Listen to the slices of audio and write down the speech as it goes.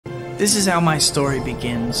This is how my story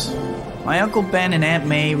begins. My Uncle Ben and Aunt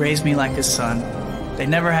May raised me like a son. They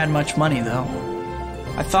never had much money, though.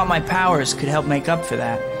 I thought my powers could help make up for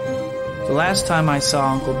that. The last time I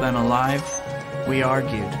saw Uncle Ben alive, we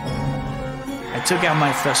argued. I took out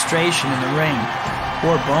my frustration in the ring.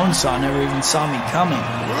 Poor Bonesaw never even saw me coming.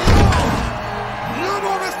 No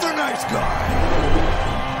more Mr. Nice Guy!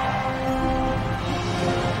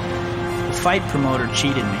 The fight promoter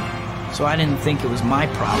cheated me, so I didn't think it was my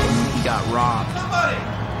problem when he got robbed. Somebody!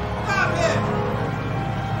 Stop it!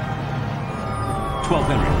 12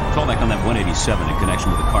 Henry, call back on that 187 in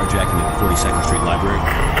connection with the carjacking at the 42nd Street Library.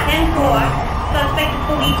 10-4. Suspect is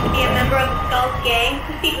believed to be a member of the Skulls gang.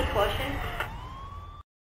 Proceed with caution.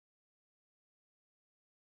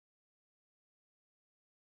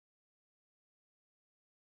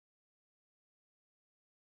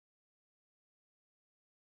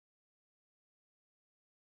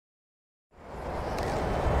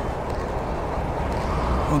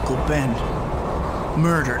 Uncle Ben.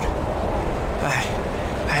 Murdered.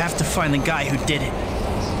 I have to find the guy who did it.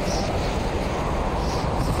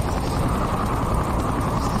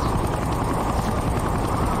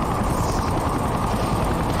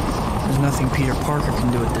 There's nothing Peter Parker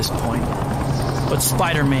can do at this point. But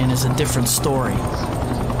Spider-Man is a different story.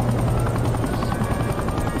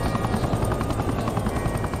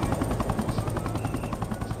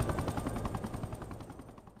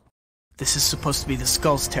 This is supposed to be the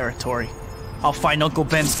Skulls' territory. I'll find Uncle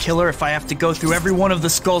Ben's killer if I have to go through every one of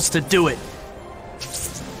the Skulls to do it.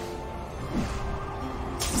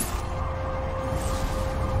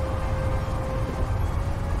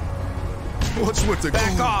 What's with the...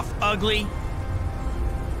 Back off, ugly!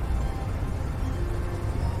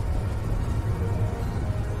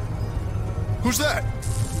 Who's that?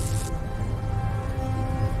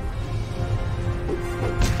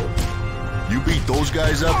 You beat those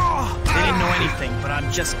guys up? They didn't know anything, but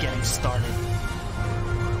I'm just getting started.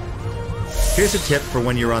 Here's a tip for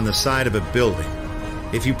when you're on the side of a building.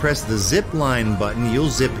 If you press the zip line button, you'll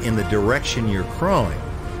zip in the direction you're crawling.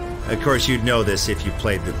 Of course, you'd know this if you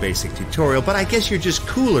played the basic tutorial, but I guess you're just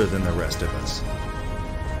cooler than the rest of us.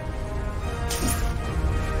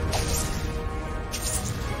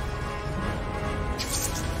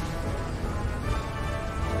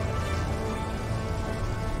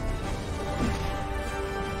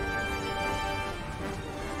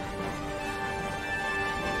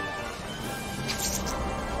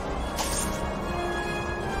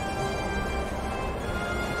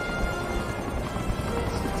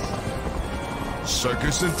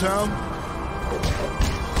 Circus in town?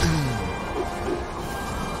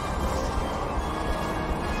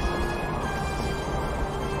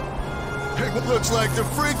 It looks like the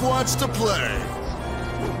freak wants to play.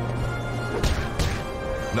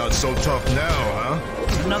 Not so tough now,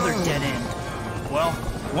 huh? Another dead end. Well,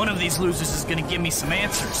 one of these losers is gonna give me some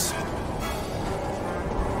answers.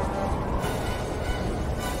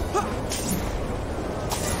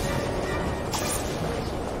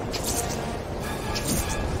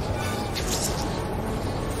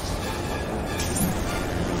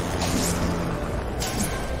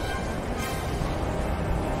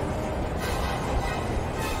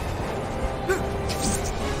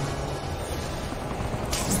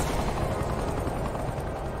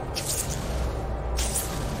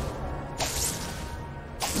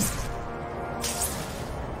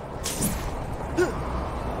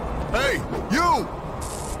 Hey, you!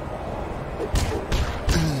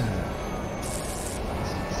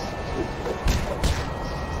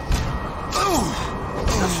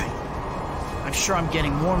 Nothing. I'm sure I'm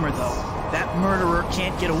getting warmer, though. That murderer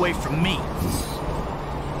can't get away from me.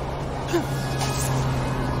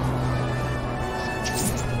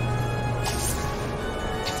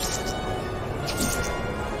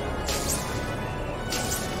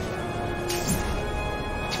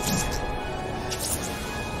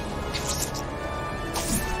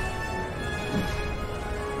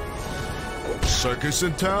 Circus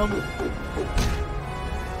in town?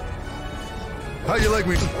 How you like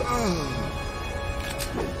me? A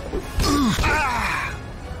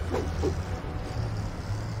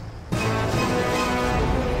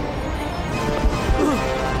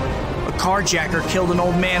carjacker killed an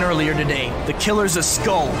old man earlier today. The killer's a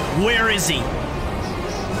skull. Where is he?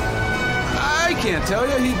 I can't tell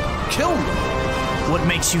you. He killed me. What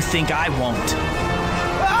makes you think I won't?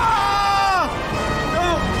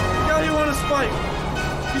 No, you want to spike.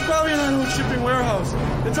 He's probably in that old shipping warehouse.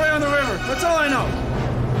 It's right on the river. That's all I know.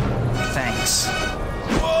 Thanks.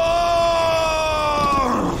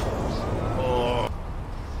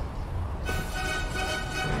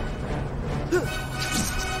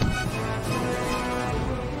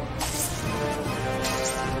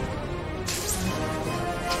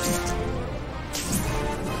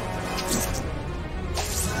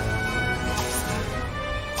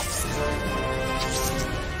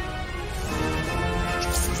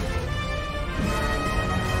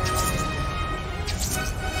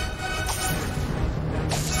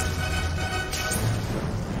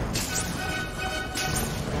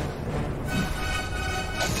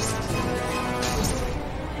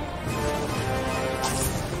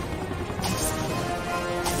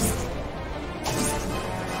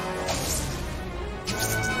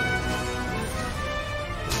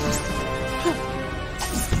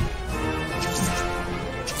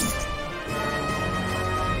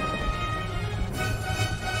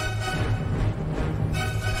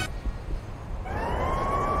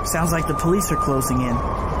 Sounds like the police are closing in.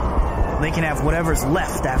 They can have whatever's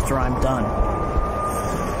left after I'm done.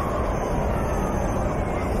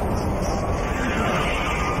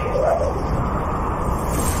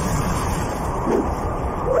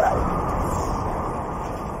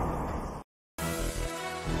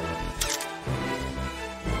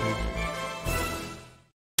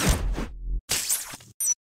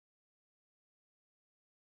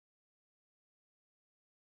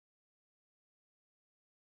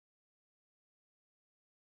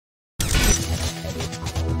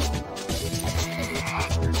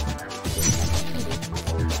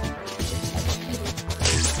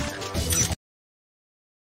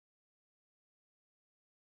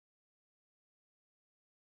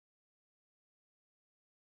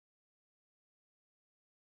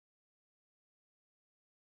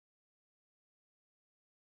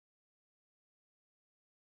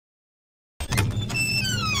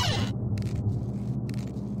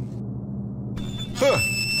 Huh,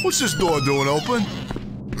 what's this door doing open?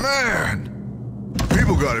 Man,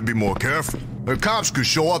 people gotta be more careful. The cops could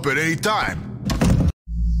show up at any time.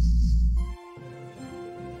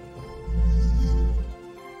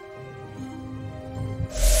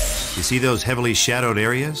 You see those heavily shadowed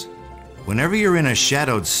areas? Whenever you're in a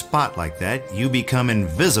shadowed spot like that, you become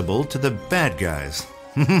invisible to the bad guys.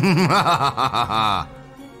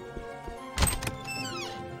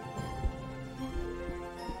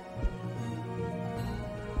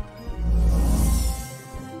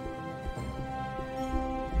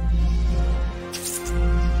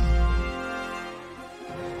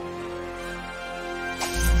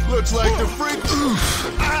 Looks like the freak.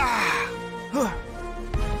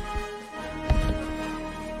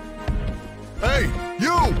 Hey,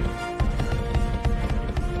 you!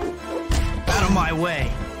 Out of my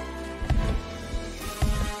way.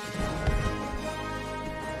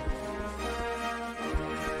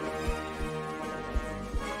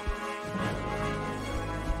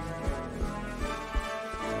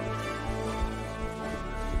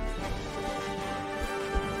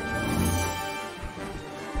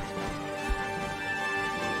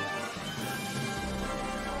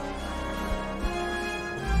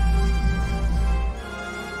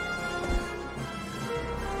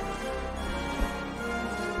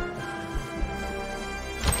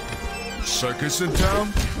 Circus in town?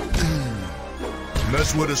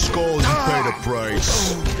 Mess with the skulls, you pay the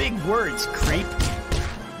price. Big words, creep.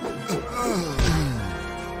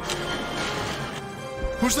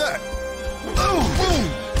 Who's that?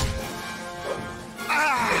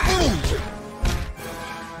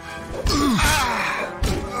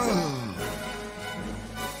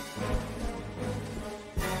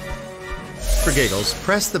 For giggles,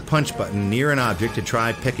 press the punch button near an object to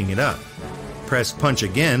try picking it up. Press punch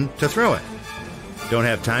again to throw it. Don't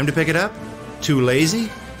have time to pick it up? Too lazy?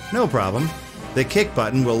 No problem. The kick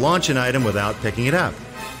button will launch an item without picking it up.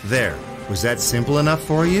 There. Was that simple enough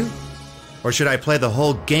for you? Or should I play the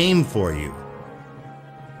whole game for you?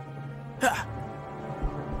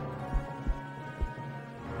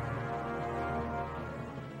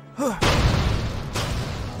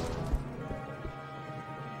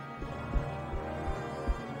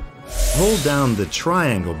 Hold down the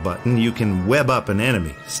triangle button, you can web up an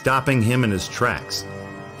enemy, stopping him in his tracks.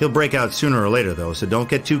 He'll break out sooner or later though, so don't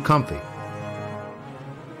get too comfy.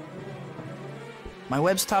 My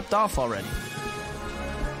web's topped off already.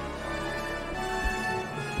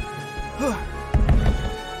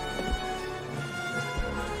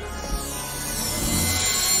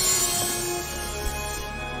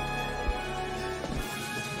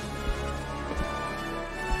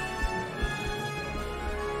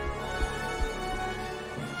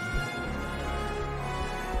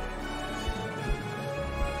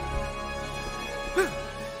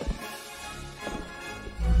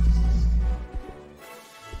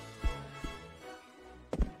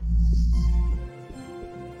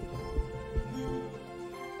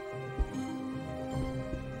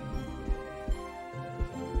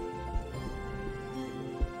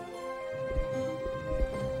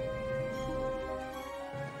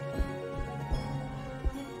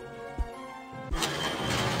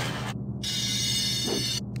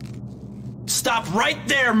 Stop right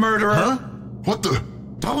there, murderer! Huh? What the?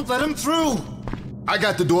 Don't let him through! I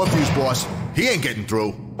got the door fuse, boss. He ain't getting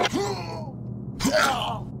through.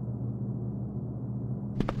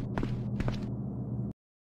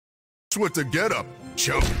 What's with the getup,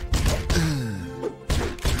 chump?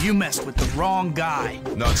 You messed with the wrong guy.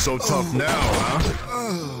 Not so tough now,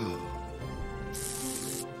 huh?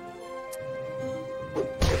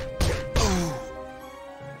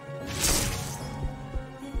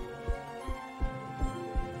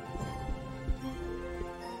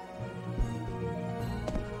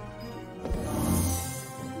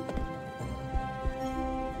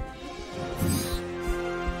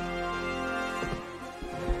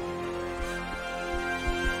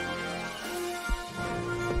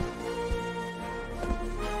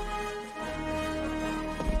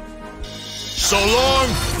 So long,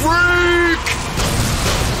 freak!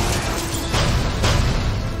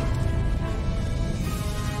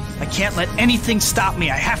 I can't let anything stop me.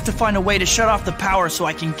 I have to find a way to shut off the power so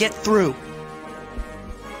I can get through.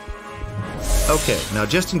 Okay, now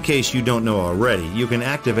just in case you don't know already, you can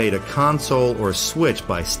activate a console or switch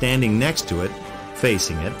by standing next to it,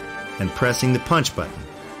 facing it, and pressing the punch button.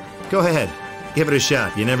 Go ahead, give it a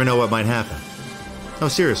shot. You never know what might happen. No,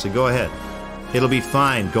 seriously, go ahead. It'll be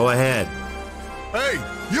fine. Go ahead. Hey,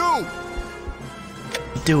 you!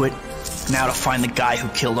 Do it. Now to find the guy who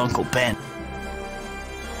killed Uncle Ben.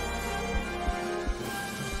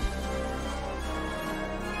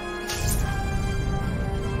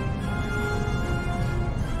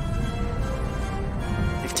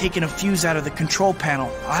 They've taken a fuse out of the control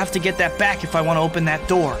panel. I'll have to get that back if I want to open that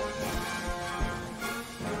door.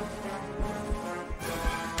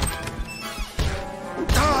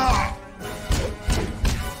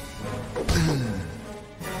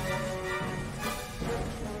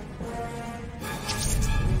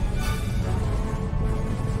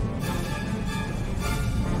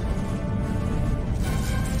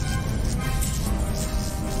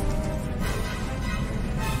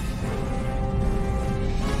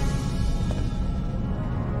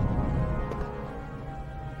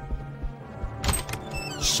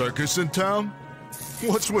 Circus in town?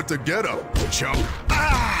 What's with the getup, chump?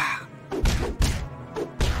 Ah!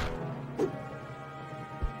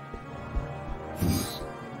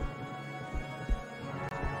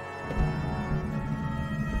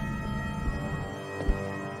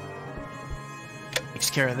 Takes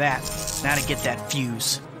care of that. Now to get that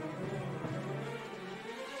fuse.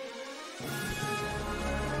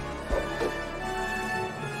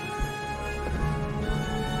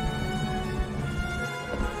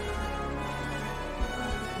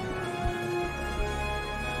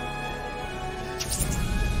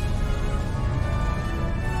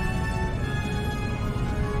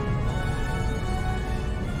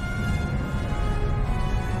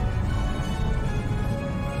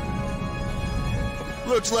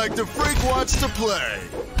 Looks like the freak wants to play.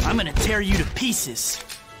 I'm gonna tear you to pieces.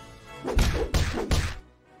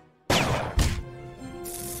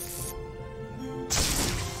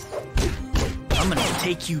 I'm gonna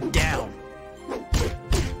take you down.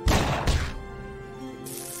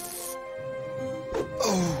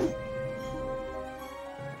 Oh.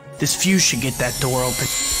 This fuse should get that door open.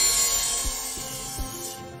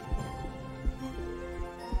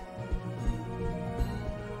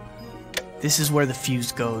 This is where the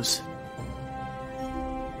fuse goes.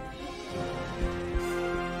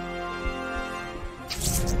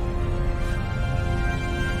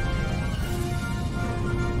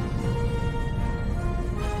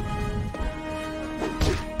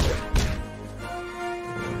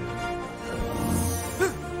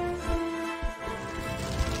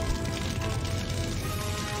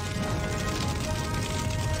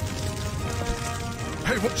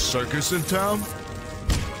 Hey, what circus in town?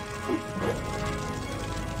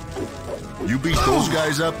 You beat those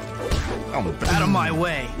guys up? Out of my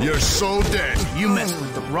way. You're so dead. You messed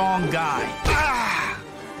with the wrong guy. Ah!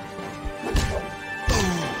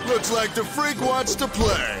 Looks like the freak wants to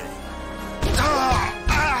play. Ah!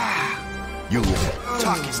 Ah! You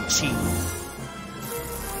Talk is cheap.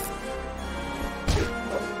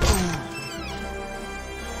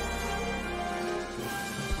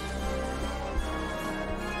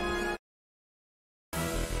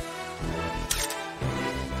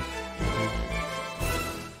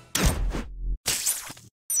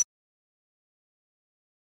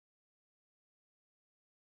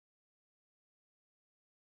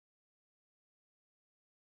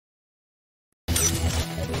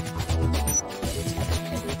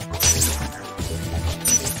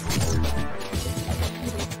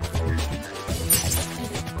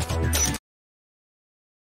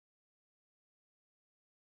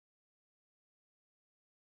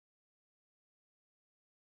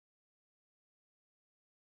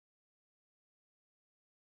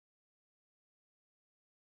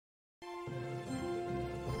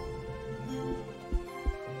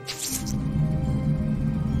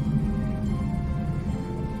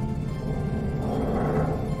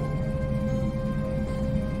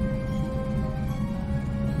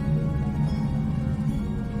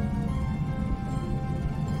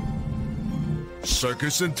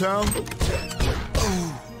 circus in town?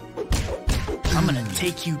 I'm gonna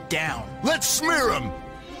take you down. Let's smear him!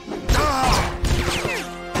 Ah!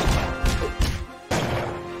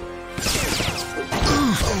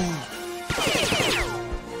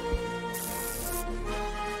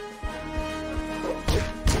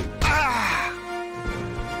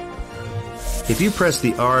 If you press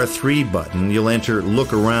the R3 button, you'll enter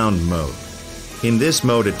Look Around mode. In this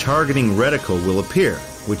mode, a targeting reticle will appear,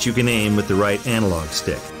 which you can aim with the right analog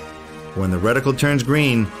stick. When the reticle turns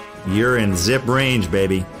green, you're in zip range,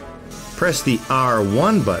 baby. Press the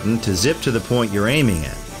R1 button to zip to the point you're aiming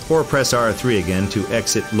at, or press R3 again to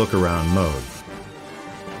exit Look Around mode.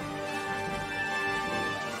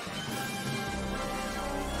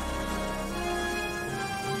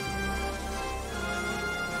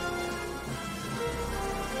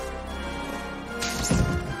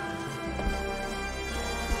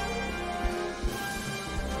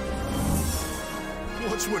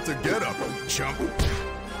 What's with the getup, chump?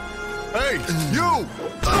 Hey, you!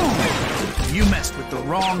 You messed with the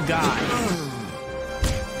wrong guy.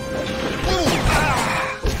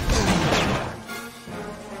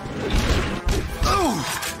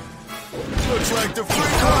 Looks like the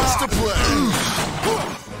freak wants to play.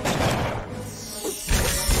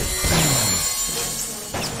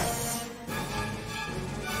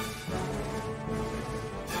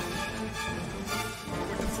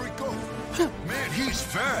 Where'd the freak go? Man, he's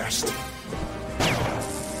fast.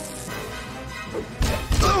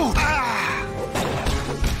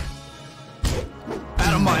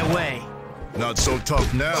 Out of my way. Not so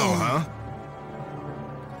tough now, huh?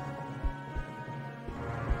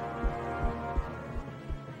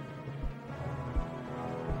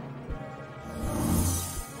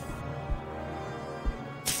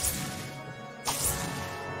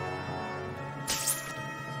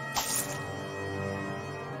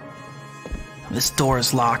 This door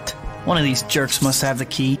is locked. One of these jerks must have the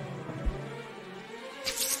key.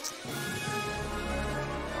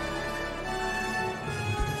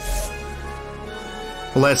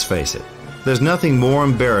 Let's face it, there's nothing more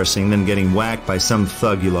embarrassing than getting whacked by some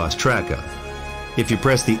thug you lost track of. If you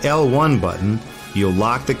press the L1 button, you'll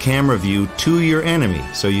lock the camera view to your enemy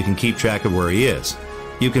so you can keep track of where he is.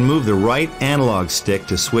 You can move the right analog stick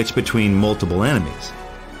to switch between multiple enemies.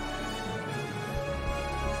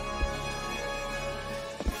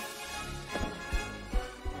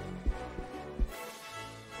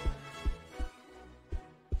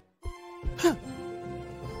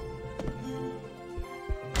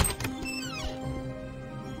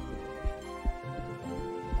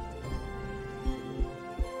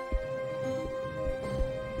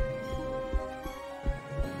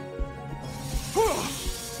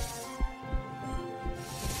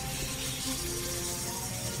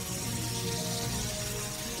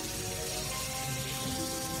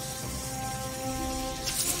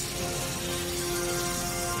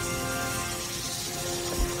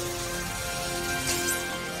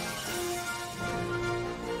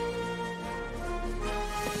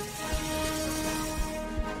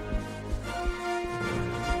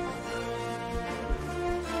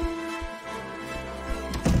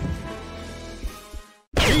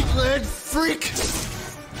 Meat-lead freak!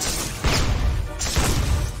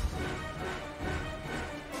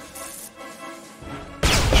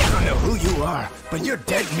 I don't know who you are, but you're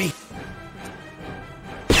dead meat.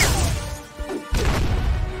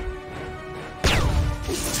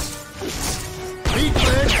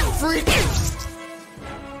 Meat-lead freak!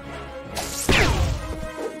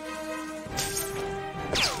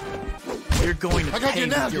 You're going to I got pay you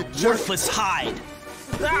now, with your you jerk. worthless hide.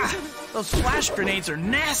 Ah, those flash grenades are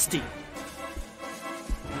nasty.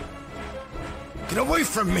 Get away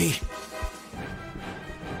from me!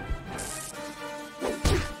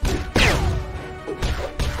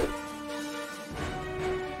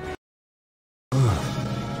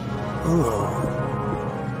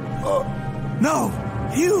 No,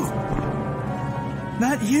 you.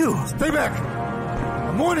 Not you. Stay back!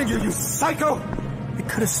 I'm warning you, you psycho! I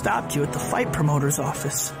could have stopped you at the fight promoter's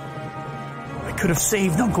office. I could have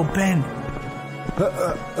saved Uncle Ben.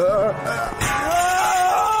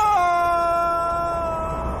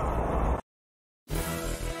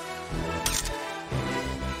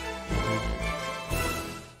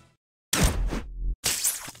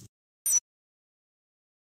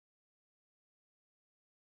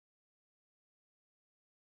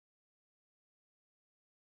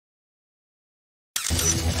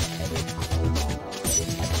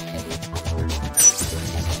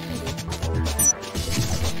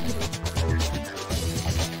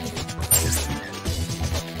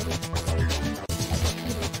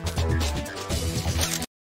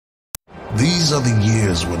 These are the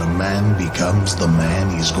years when a man becomes the man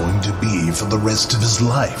he's going to be for the rest of his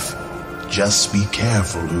life. Just be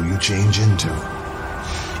careful who you change into.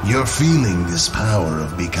 You're feeling this power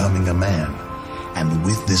of becoming a man, and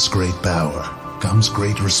with this great power comes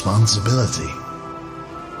great responsibility.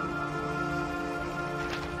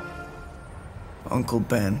 Uncle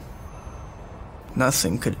Ben.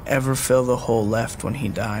 Nothing could ever fill the hole left when he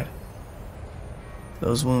died.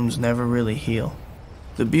 Those wounds never really heal.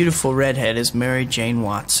 The beautiful redhead is Mary Jane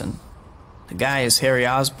Watson. The guy is Harry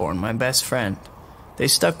Osborn, my best friend. They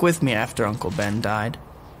stuck with me after Uncle Ben died.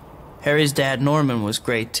 Harry's dad, Norman, was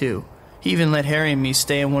great too. He even let Harry and me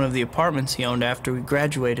stay in one of the apartments he owned after we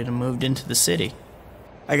graduated and moved into the city.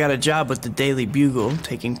 I got a job with the Daily Bugle,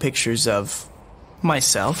 taking pictures of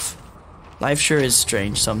myself. Life sure is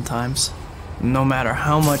strange sometimes. No matter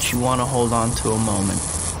how much you want to hold on to a moment,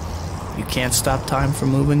 you can't stop time from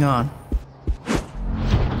moving on.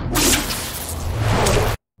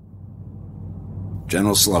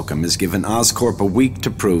 General Slocum has given Oscorp a week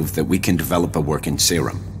to prove that we can develop a working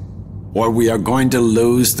serum. Or we are going to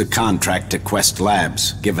lose the contract to Quest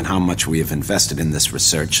Labs, given how much we have invested in this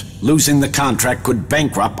research. Losing the contract could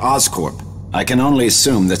bankrupt Oscorp. I can only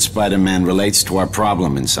assume that Spider-Man relates to our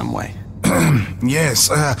problem in some way. Yes,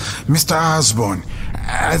 Mr. Osborn,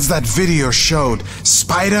 as that video showed,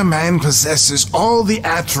 Spider-Man possesses all the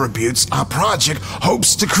attributes our project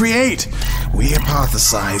hopes to create. We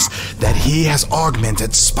hypothesize that he has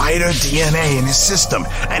augmented spider DNA in his system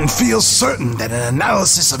and feel certain that an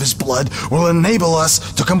analysis of his blood will enable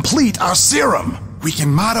us to complete our serum. We can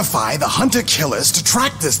modify the hunter-killers to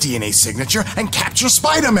track this DNA signature and capture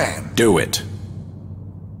Spider-Man. Do it.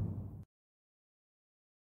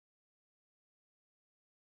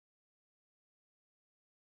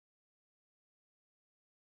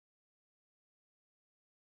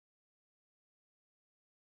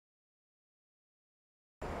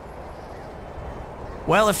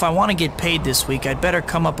 Well, if I want to get paid this week, I'd better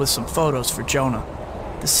come up with some photos for Jonah.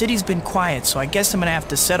 The city's been quiet, so I guess I'm gonna have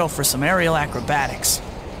to settle for some aerial acrobatics.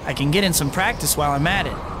 I can get in some practice while I'm at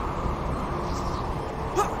it.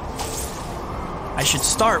 I should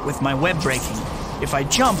start with my web breaking. If I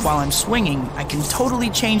jump while I'm swinging, I can totally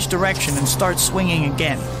change direction and start swinging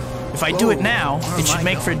again. If I do it now, it should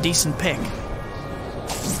make for a decent pick.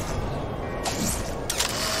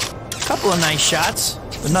 Couple of nice shots,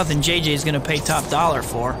 but nothing JJ's gonna pay top dollar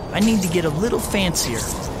for. I need to get a little fancier.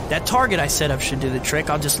 That target I set up should do the trick.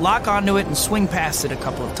 I'll just lock onto it and swing past it a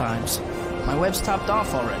couple of times. My web's topped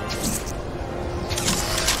off already.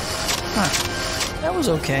 Huh, that was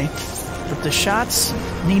okay. But the shots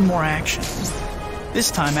need more action.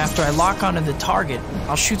 This time, after I lock onto the target,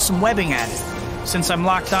 I'll shoot some webbing at it. Since I'm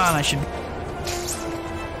locked on, I should...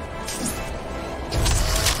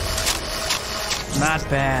 Not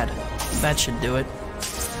bad. That should do it.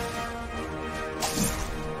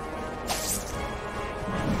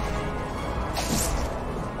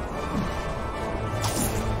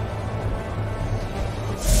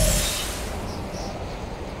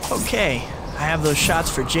 Okay, I have those shots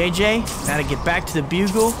for JJ. Now to get back to the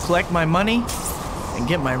Bugle, collect my money, and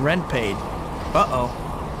get my rent paid. Uh-oh.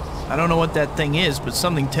 I don't know what that thing is, but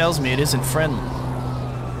something tells me it isn't friendly.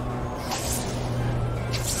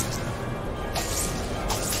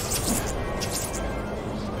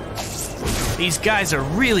 These guys are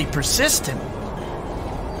really persistent.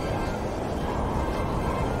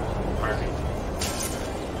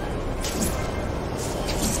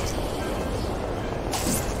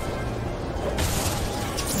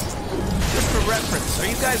 Just for reference, are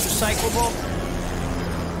you guys recyclable?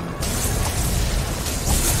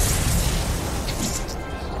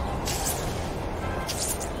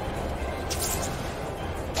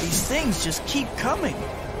 These things just keep coming.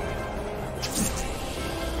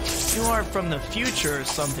 You aren't from the future or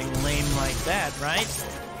something lame like that, right?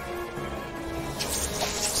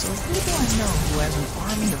 So who do I know who has an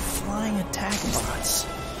army of flying attack bots?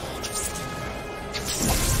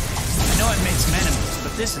 I know I've made some enemies,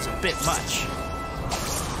 but this is a bit much.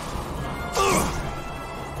 Ugh.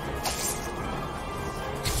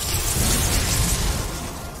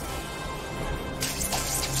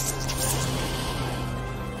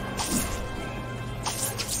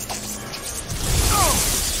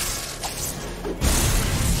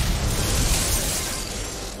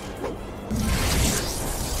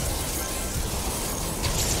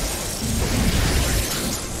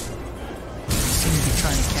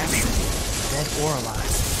 Or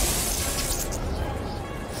alive.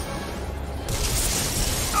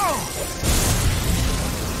 Oh!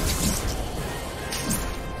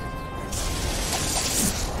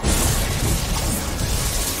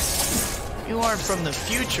 You aren't from the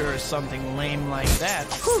future or something lame like that.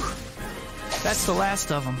 Whew! That's the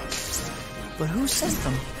last of them. But who sent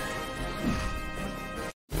them?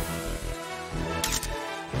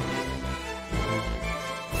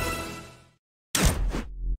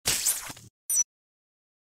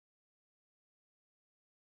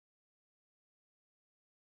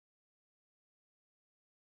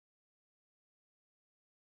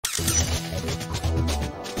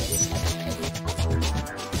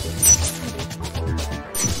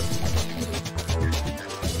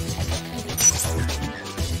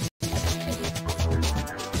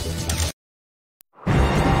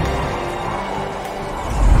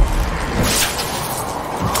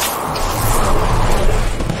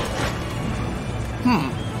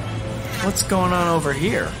 What's going on over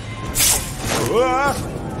here? Come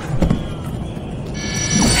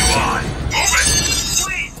on, move it!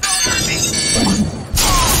 Please, don't hurt me!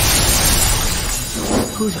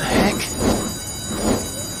 Who the heck?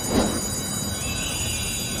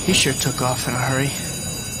 He sure took off in a hurry.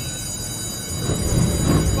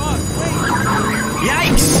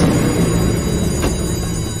 Yikes!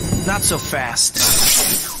 Not so fast.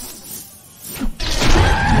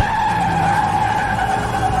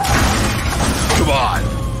 Come on,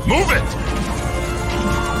 move it!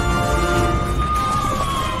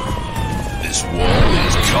 This wall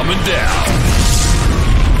is coming down.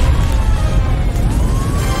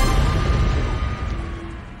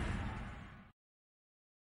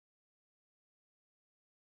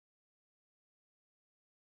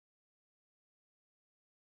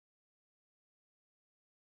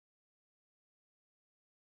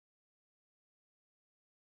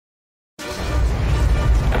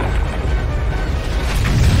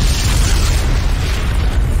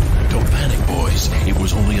 It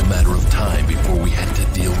was only a matter of time before we had to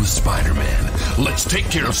deal with Spider-Man. Let's take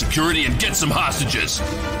care of security and get some hostages.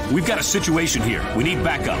 We've got a situation here. We need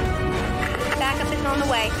backup. Backup is on the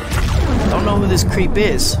way. Don't know who this creep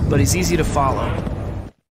is, but he's easy to follow.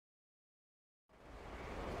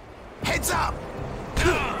 Heads up!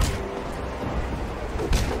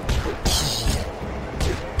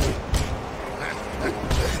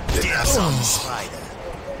 Dibs on the spider.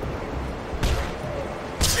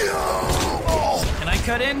 Can I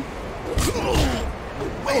cut in?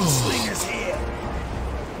 Web Slinger's here.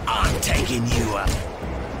 I'm taking you up.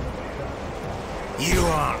 You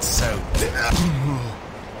aren't so...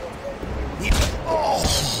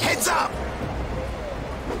 Heads up!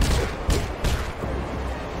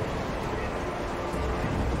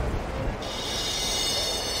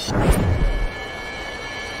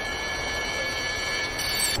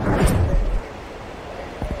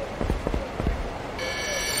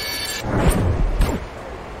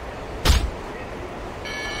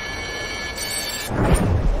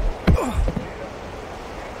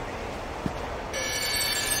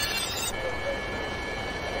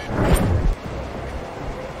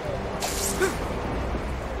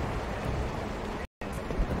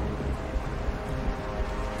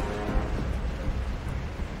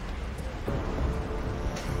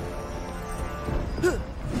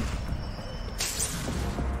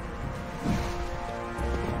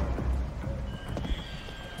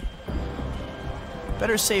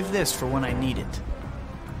 Better save this for when I need it.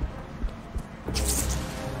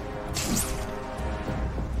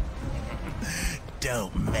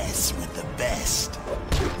 Don't mess with the best.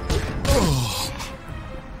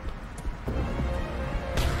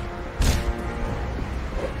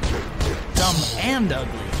 Dumb and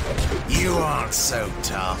ugly. You aren't so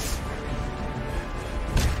tough.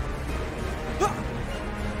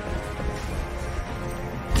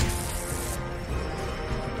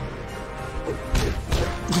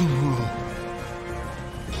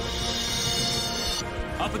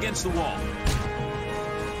 Up against the wall.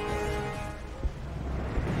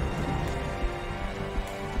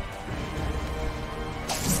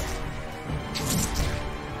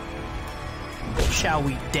 Shall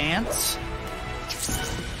we dance?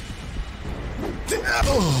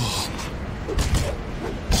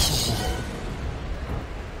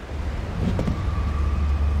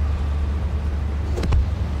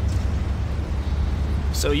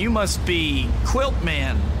 So you must be Quilt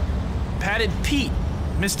Man, Padded Pete,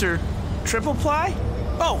 Mr. Triple Ply?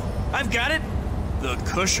 Oh, I've got it. The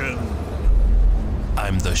cushion.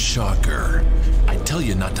 I'm the Shocker. I tell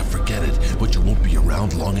you not to forget it, but you won't be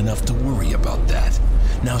around long enough to worry about that.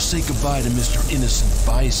 Now say goodbye to Mr. Innocent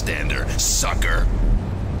Bystander, sucker.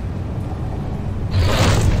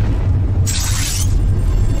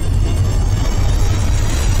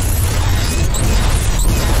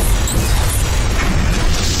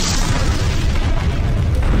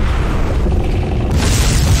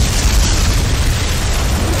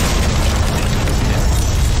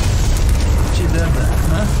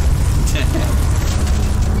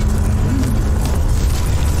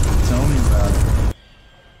 Tell me about it.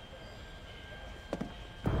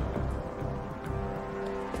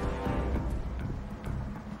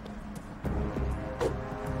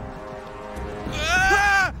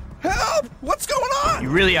 Help! What's going on? You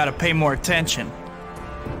really ought to pay more attention.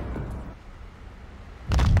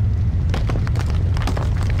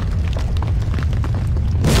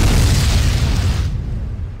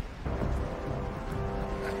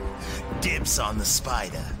 Dibs on the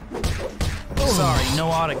spider. Sorry, no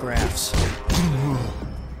autographs.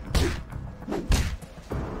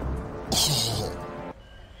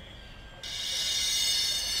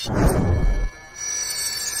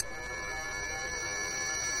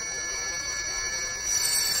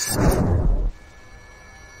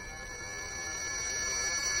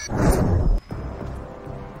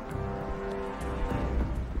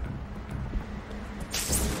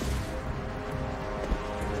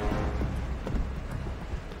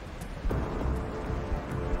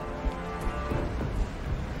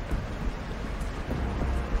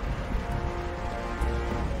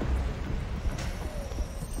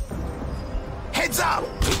 Heads up!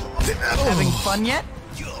 Having fun yet?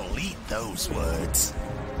 You'll eat those words.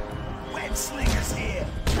 Web slingers here.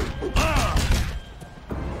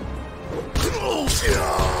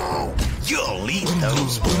 You'll eat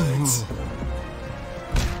those words.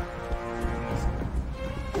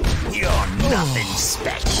 You're nothing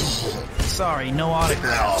special. Sorry, no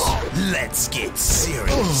autographs. Let's get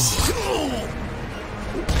serious.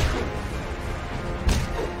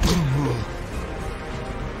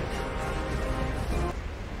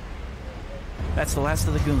 That's the last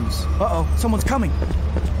of the goons. Uh-oh, someone's coming.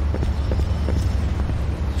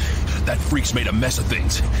 That freak's made a mess of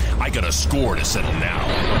things. I got a score to settle now.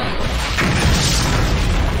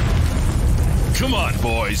 Come on,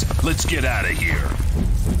 boys. Let's get out of here.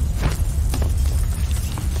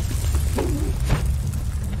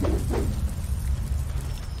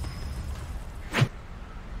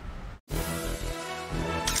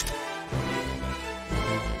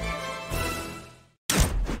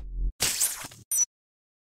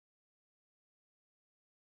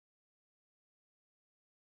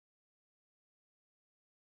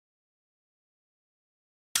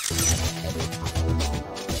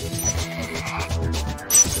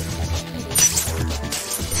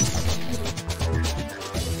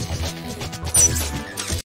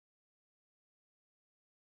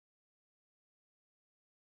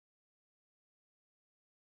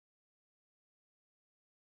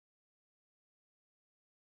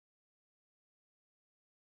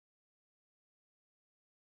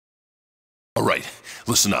 All right,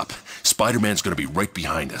 listen up. Spider-Man's gonna be right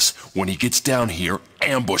behind us. When he gets down here,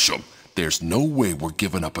 ambush him. There's no way we're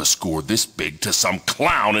giving up a score this big to some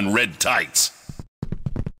clown in red tights.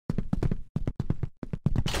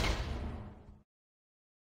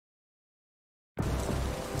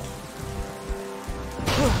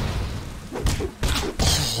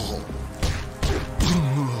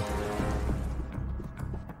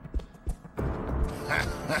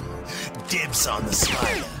 Dibs on the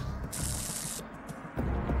spider.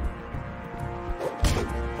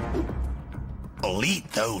 I'll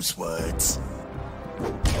eat those words.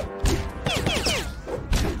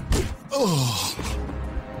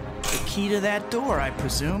 The key to that door, I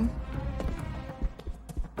presume.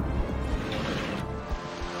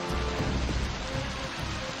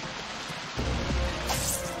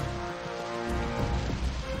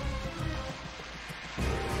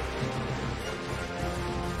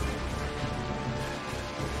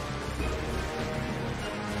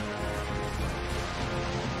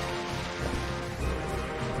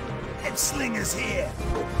 Slingers here.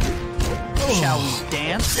 Shall we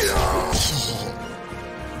dance?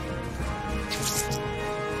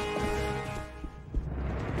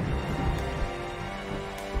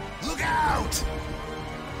 Look out!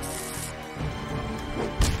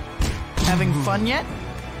 Having fun yet?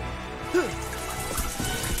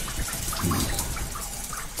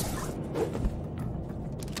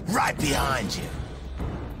 Right behind you.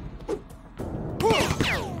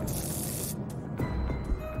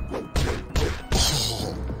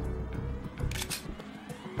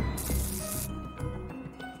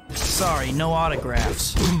 Sorry, no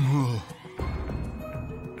autographs.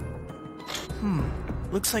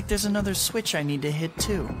 Looks like there's another switch I need to hit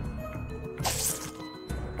too.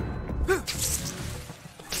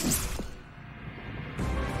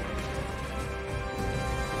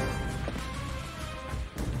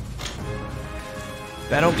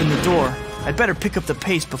 That opened the door. I'd better pick up the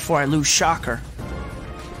pace before I lose Shocker.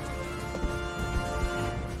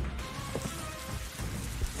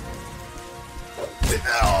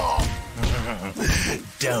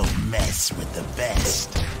 Don't mess with the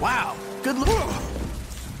best. Wow, good look.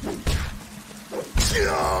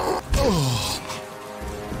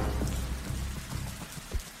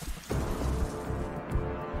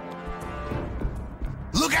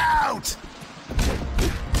 Look out!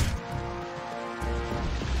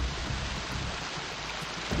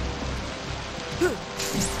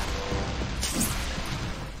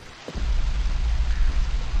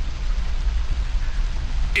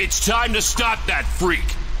 It's time to stop that freak.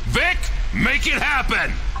 Vic, make it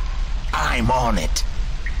happen! I'm on it.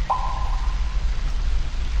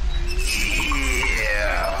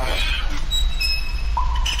 Yeah.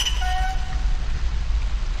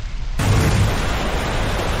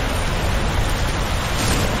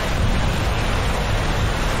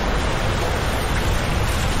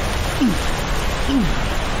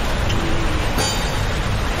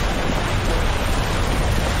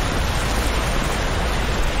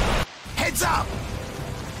 Heads up!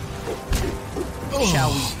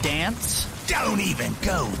 Shall we dance? Don't even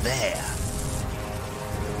go there.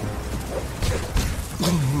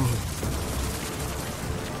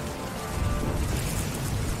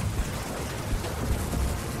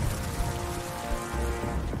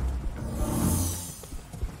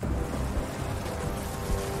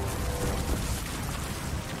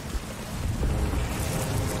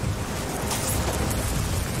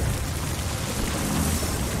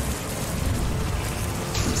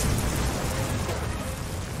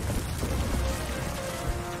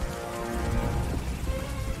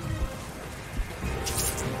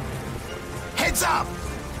 up!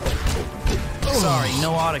 Sorry,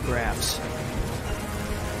 no autographs.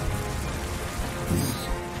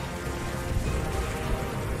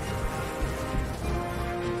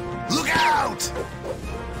 Look out!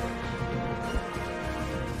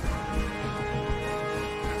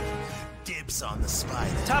 Dibs on the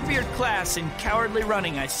spider. Top of your class in cowardly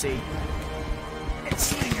running, I see. And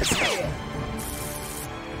Slinger's here.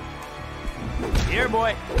 Here,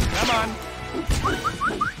 boy. Come on.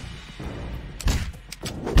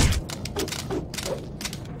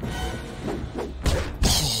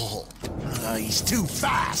 He's too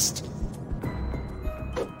fast.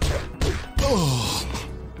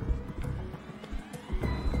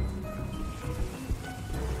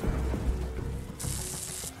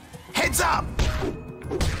 Heads up!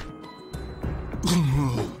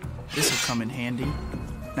 This'll come in handy.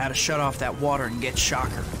 Now to shut off that water and get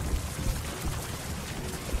Shocker.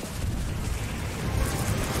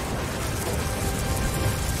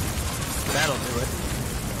 That'll do it.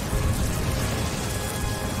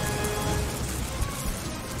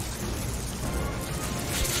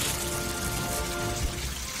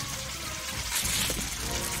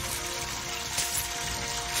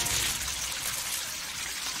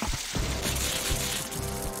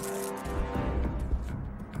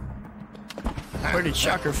 Where did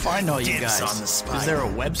Shocker find all you Dibs guys? on the spider. Is there a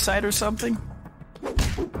website or something?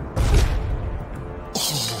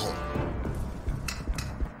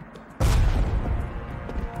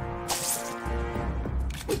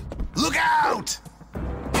 Look out!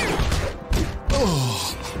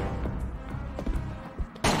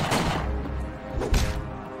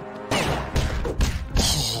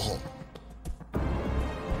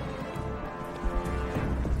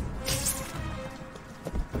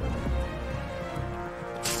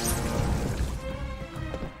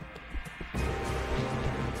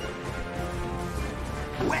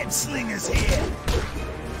 Web Slinger's here.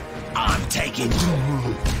 I'm taking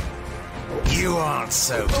you. You aren't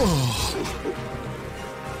so.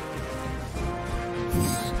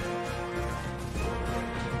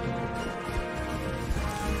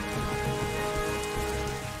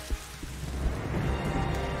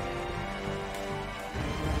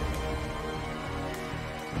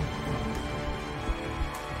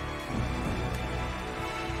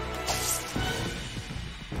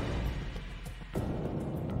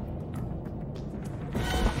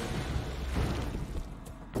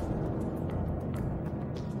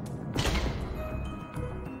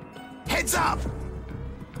 Heads up!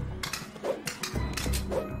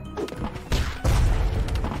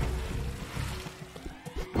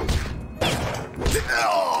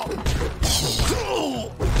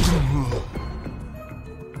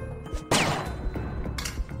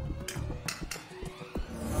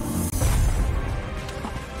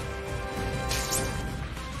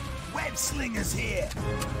 Web Slinger's here.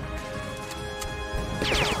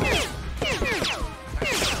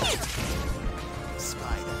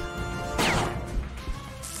 Spider.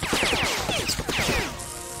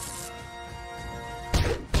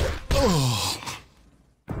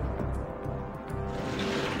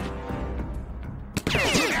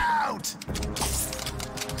 Look out!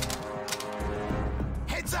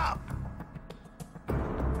 Heads up!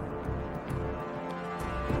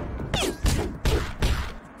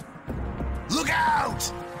 Look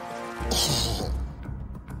out!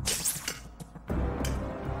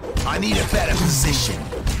 I need a better position.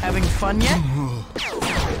 Having fun yet?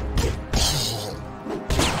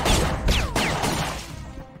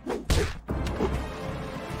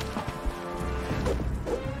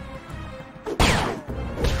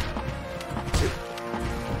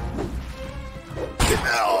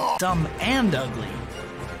 Dumb and ugly.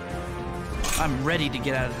 I'm ready to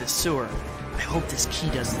get out of this sewer. I hope this key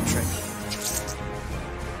does the trick.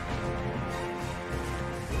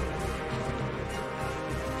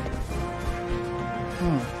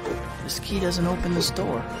 This key doesn't open this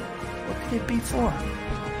door. What could it be for?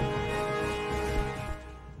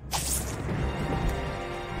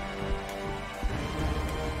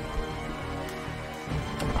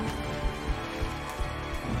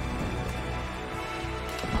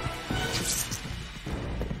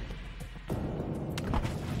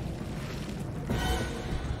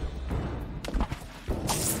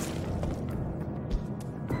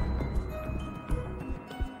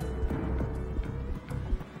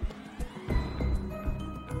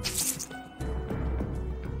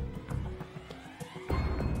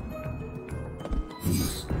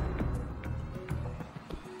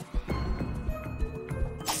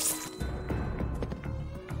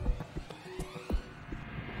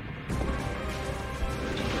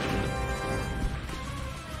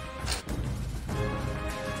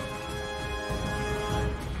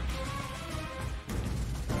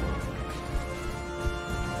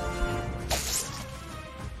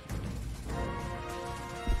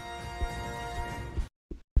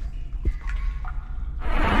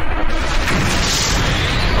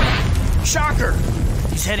 Shocker!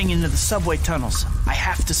 He's heading into the subway tunnels. I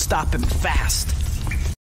have to stop him fast.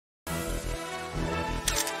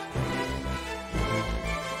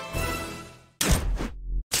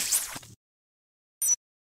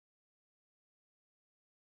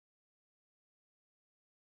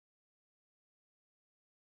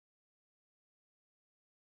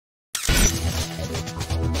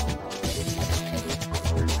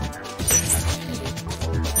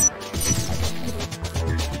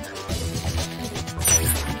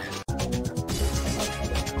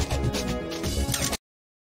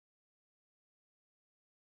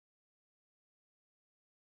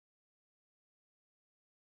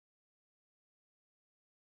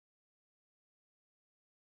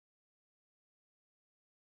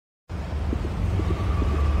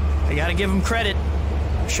 I gotta give him credit.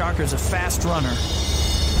 Shocker's a fast runner.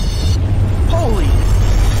 Holy!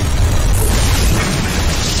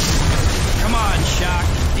 Come on,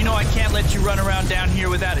 Shock. You know I can't let you run around down here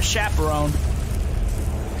without a chaperone.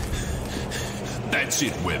 That's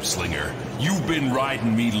it, Web Slinger. You've been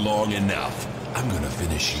riding me long enough. I'm gonna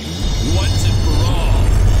finish you once and for all.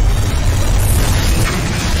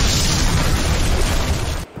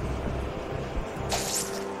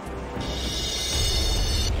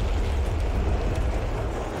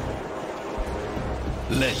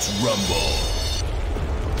 Let's rumble.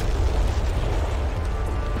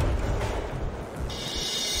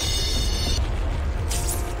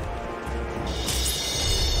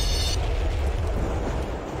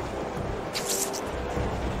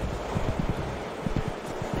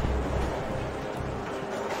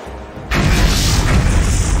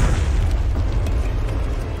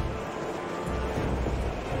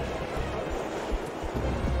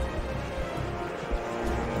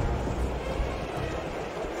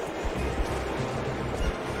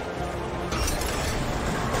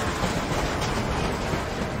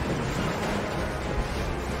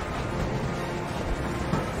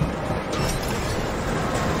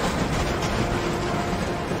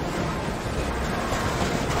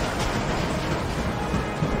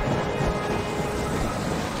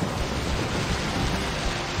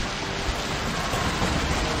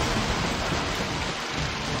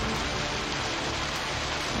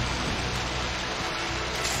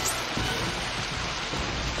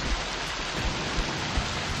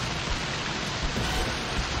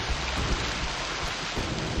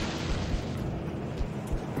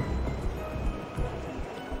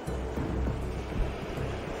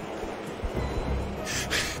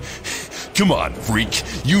 Come on, freak.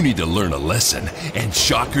 You need to learn a lesson, and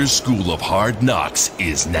Shocker's School of Hard Knocks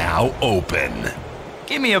is now open.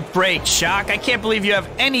 Give me a break, Shock. I can't believe you have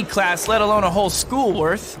any class, let alone a whole school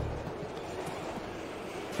worth.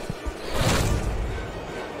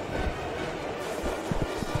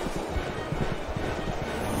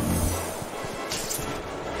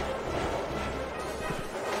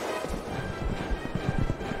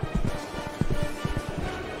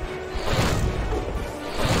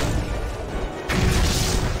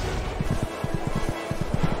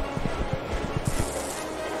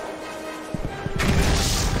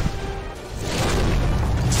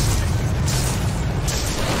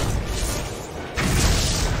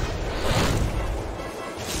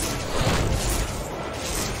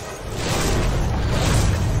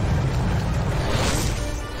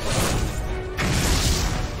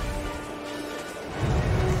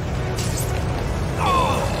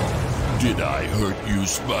 Did I hurt you,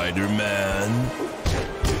 Spider-Man?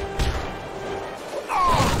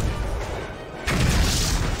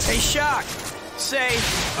 Hey, Shock! Say...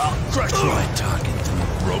 I'll crush you. Try talking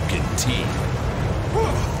through broken teeth.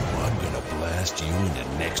 I'm gonna blast you into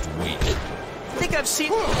next week. I think I've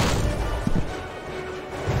seen...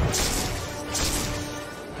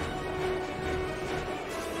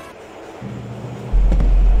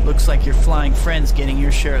 Looks like your flying friend's getting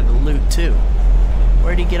your share of the loot, too.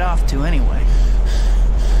 Where'd he get off to, anyway?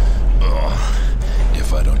 Oh,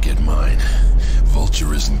 if I don't get mine,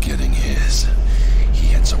 Vulture isn't getting his. He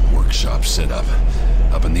had some workshop set up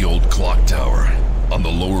in the old clock tower on the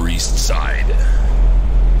Lower East Side.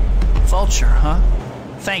 Vulture, huh?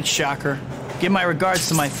 Thanks, Shocker. Give my regards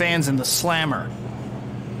to my fans in the Slammer.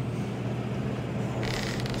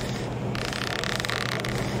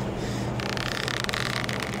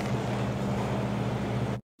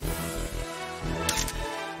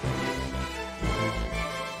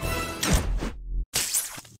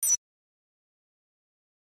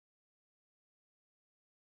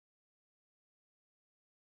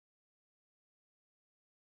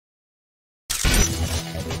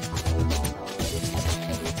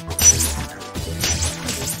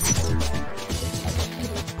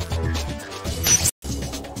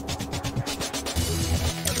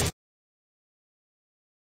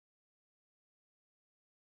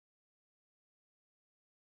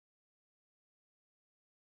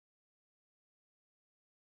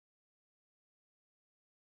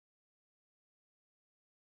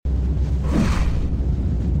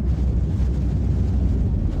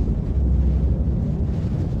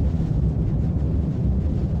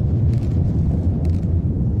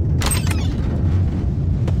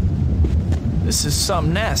 This is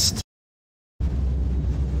some nest.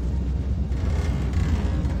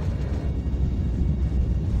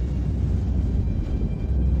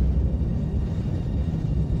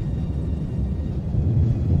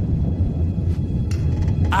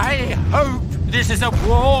 I hope this is a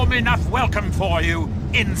warm enough welcome for you,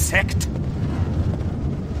 insect.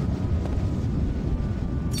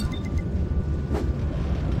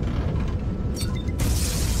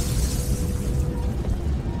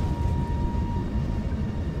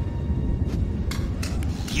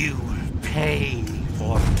 You pay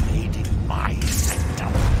for invading my sector,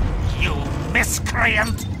 you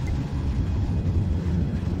miscreant!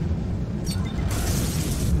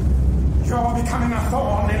 You're becoming a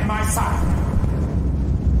thorn in my side.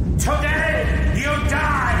 Today, you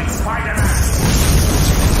die, Spider-Man!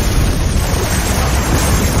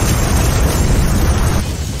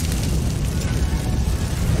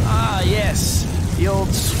 Ah, yes. The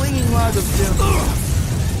old swinging log of doom.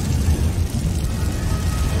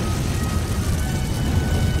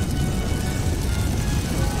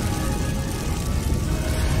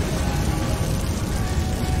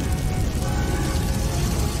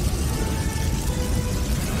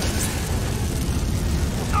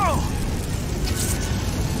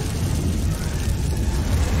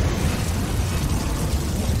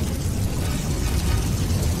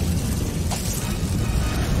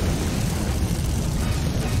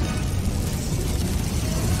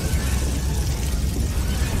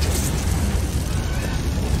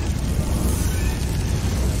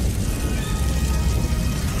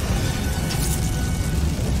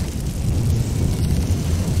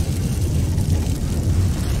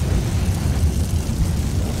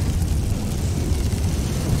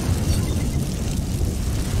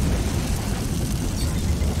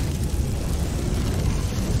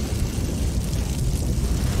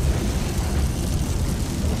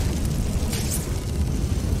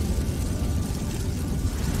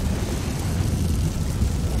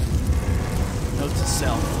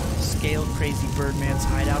 Scale Crazy Birdman's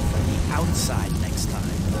hideout from the outside next time.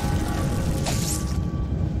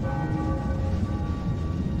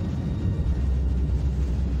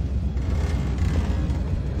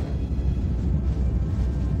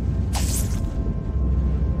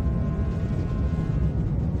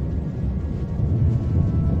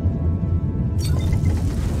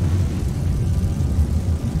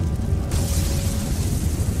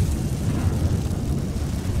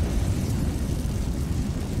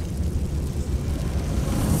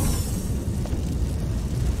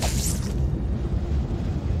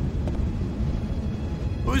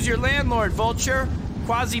 Who's your landlord, Vulture?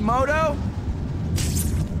 Quasimodo?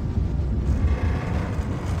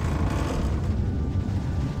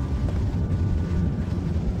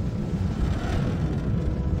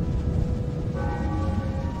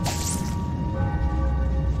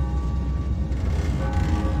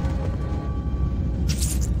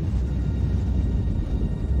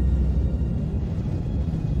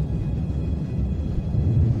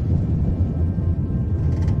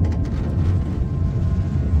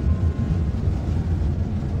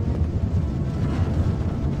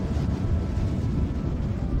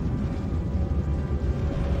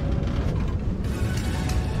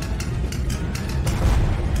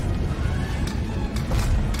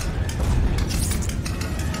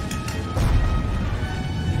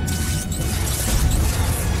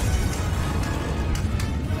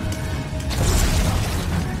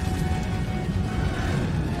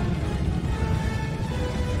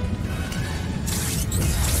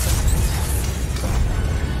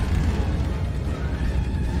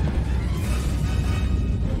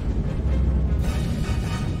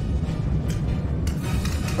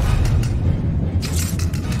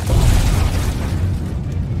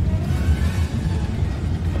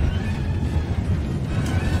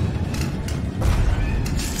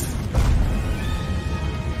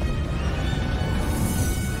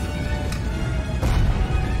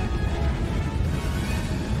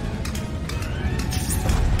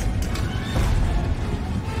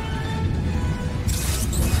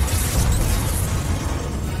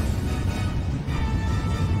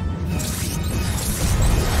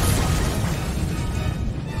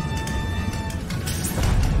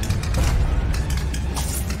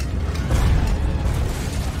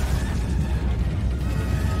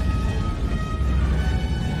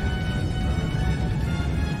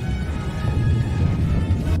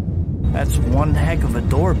 That's one heck of a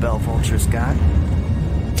doorbell Vulture's got.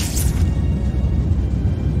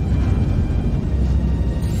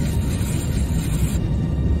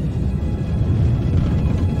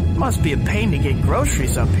 Must be a pain to get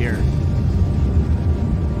groceries up here.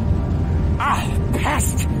 Ah,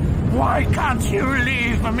 pest! Why can't you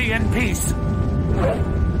leave me in peace?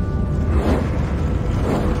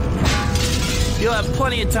 You'll have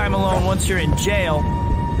plenty of time alone once you're in jail.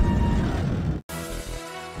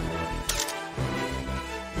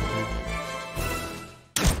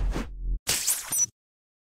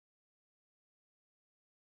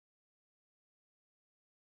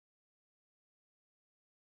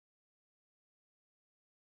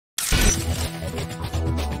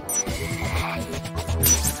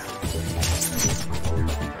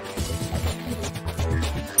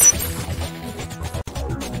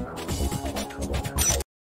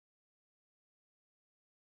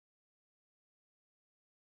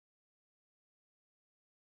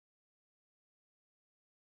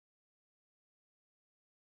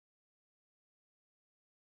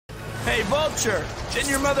 Hey, Vulture, didn't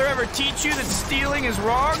your mother ever teach you that stealing is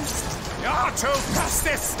wrong? You're too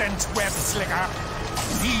persistent, web-slinger.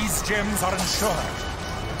 These gems are insured.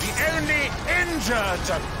 The only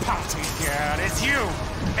injured party here is you.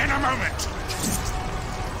 In a moment.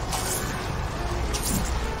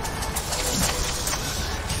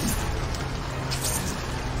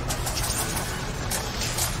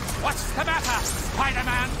 What's the matter,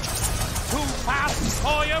 Spider-Man? Too fast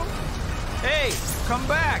for you? Hey, come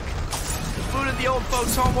back. The food at the old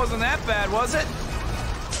folks' home wasn't that bad, was it?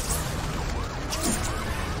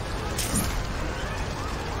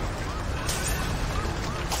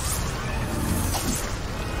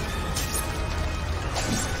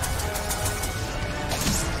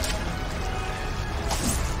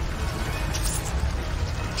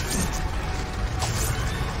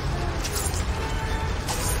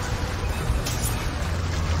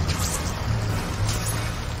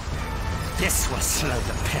 This will slow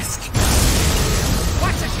the pest.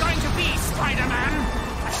 What's it going to be, Spider-Man?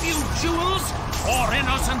 A few jewels or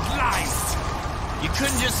innocent lives? You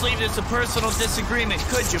couldn't just leave this a personal disagreement,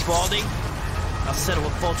 could you, Baldy? I'll settle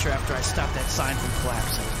with Vulture after I stop that sign from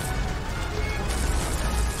collapsing.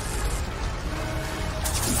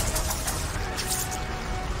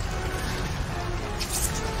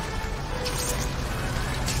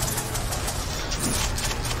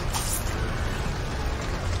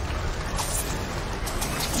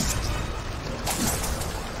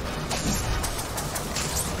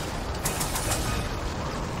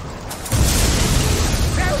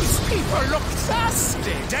 Look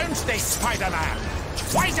thirsty, don't they, Spider-Man?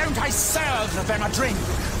 Why don't I serve them a drink?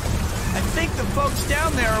 I think the folks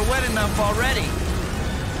down there are wet enough already.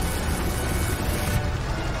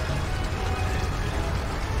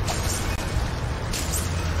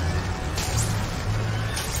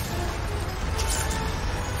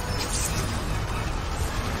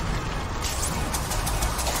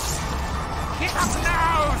 Get up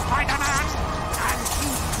now, Spider-Man, and you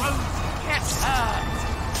won't get hurt.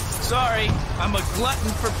 Sorry, I'm a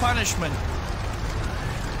glutton for punishment.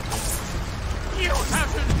 You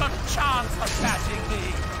haven't got a chance of catching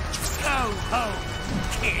me. Go home,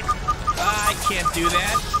 kid. I can't do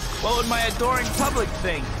that. What would my adoring public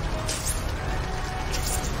think?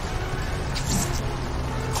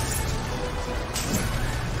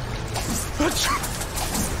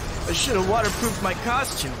 I should have waterproofed my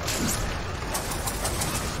costume.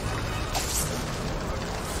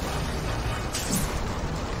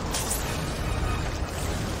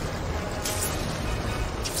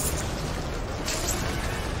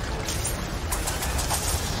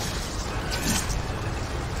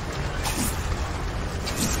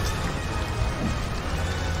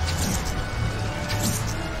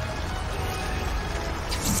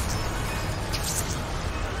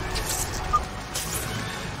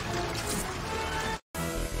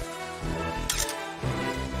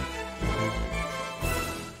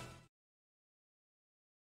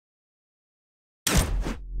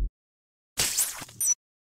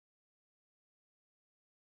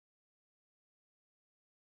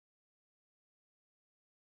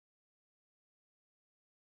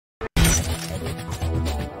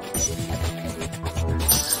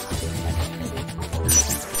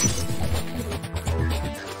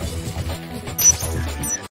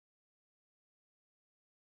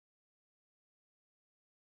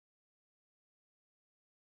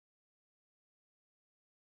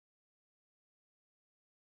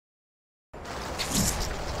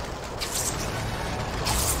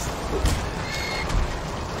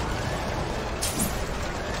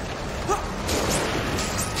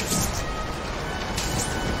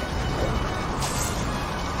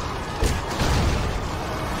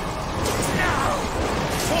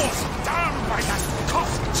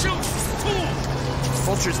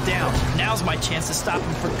 Vulture's down. Now's my chance to stop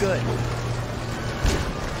him for good.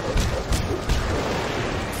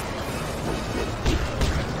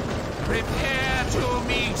 Prepare to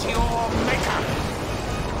meet your maker.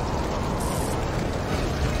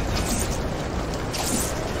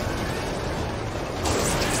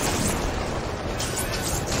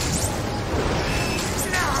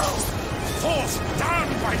 Now, forced down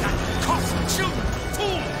by that costume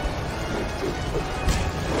fool.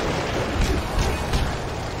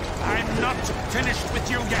 I'm not finished with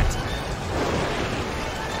you yet.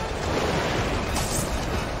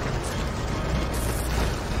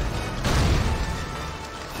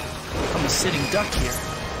 I'm a sitting duck here.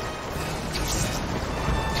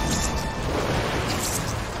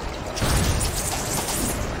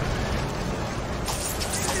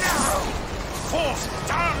 Now, forced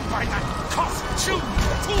down by that costume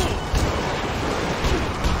fool.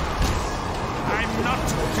 I'm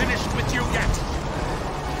not finished with you yet.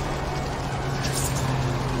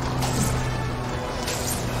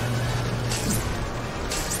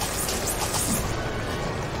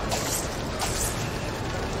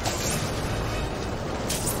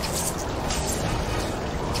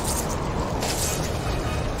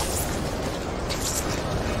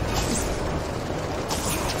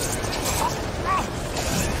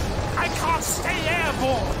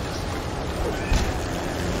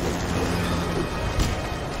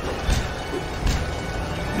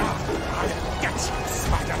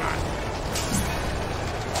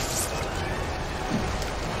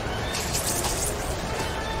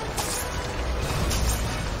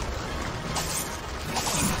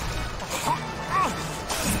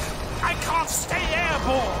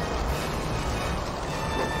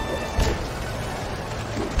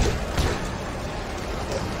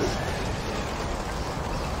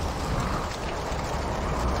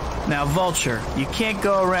 Now, Vulture, you can't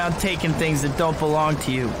go around taking things that don't belong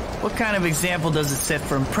to you. What kind of example does it set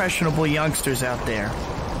for impressionable youngsters out there?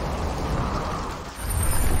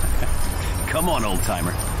 Come on,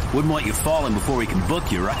 old-timer. Wouldn't want you falling before we can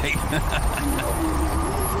book you, right?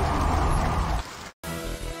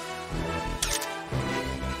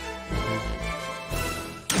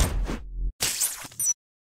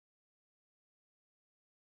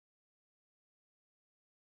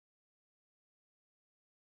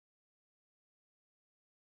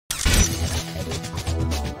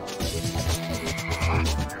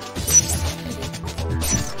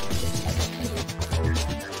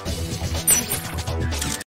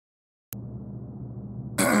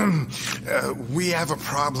 We have a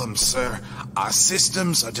problem, sir. Our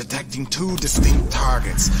systems are detecting two distinct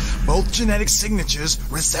targets. Both genetic signatures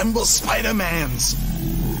resemble Spider-Man's.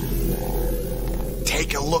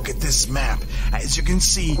 Take a look at this map. As you can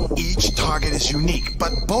see, each target is unique,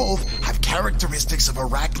 but both have characteristics of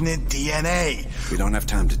arachnid DNA. We don't have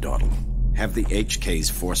time to dawdle. Have the HKs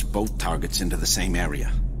force both targets into the same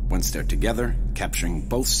area. Once they're together, capturing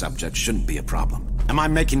both subjects shouldn't be a problem. Am I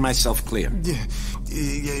making myself clear?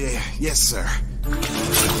 Yes, sir.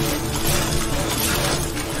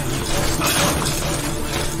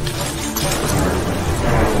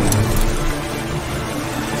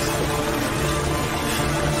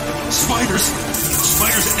 Spiders!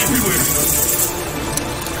 Spiders everywhere!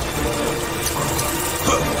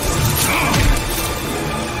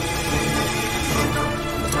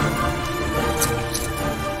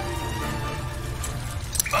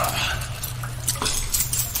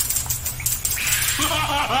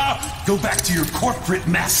 Go back to your corporate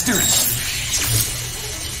masters!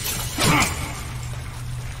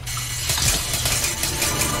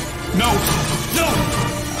 No! No!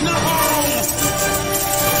 No!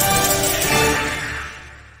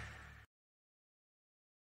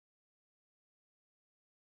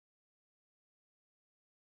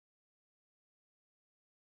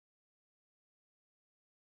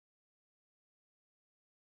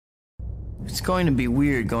 It's going to be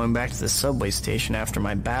weird going back to the subway station after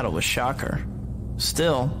my battle with Shocker.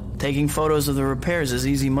 Still, taking photos of the repairs is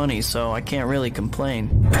easy money, so I can't really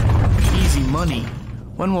complain. Easy money?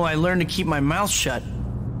 When will I learn to keep my mouth shut?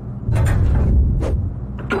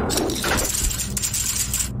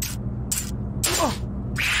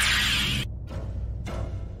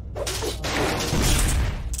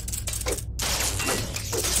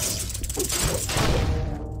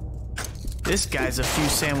 This guy's a few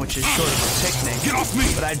sandwiches short of a picnic. Get off me!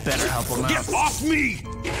 But I'd better help him out. Get off me!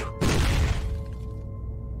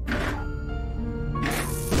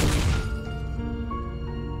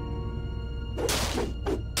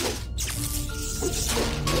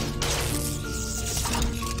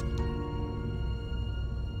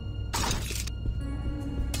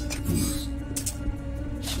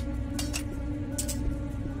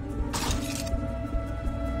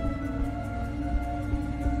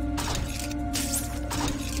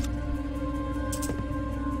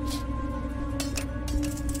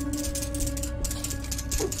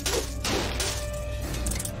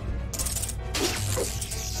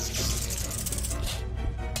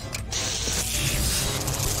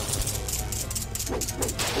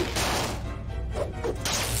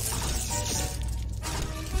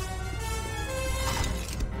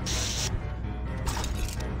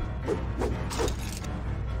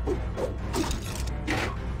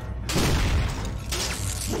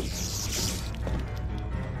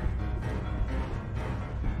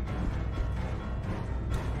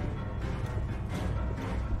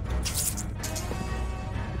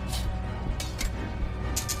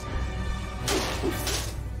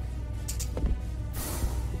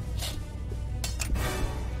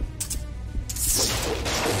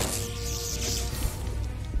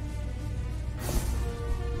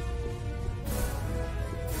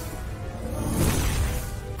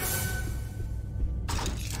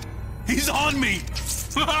 on me!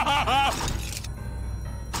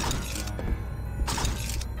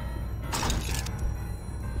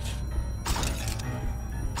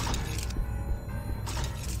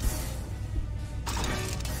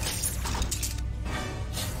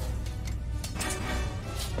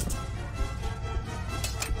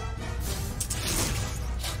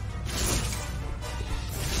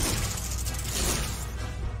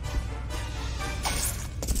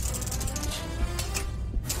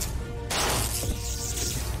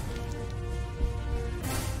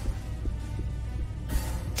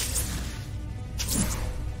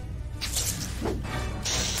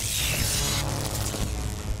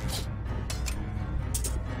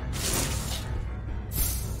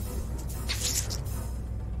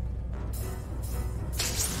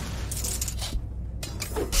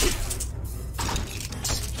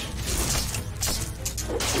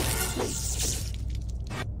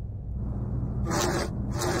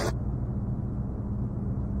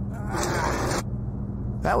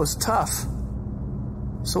 That was tough.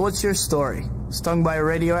 So what's your story? Stung by a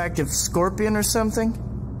radioactive scorpion or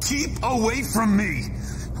something? Keep away from me!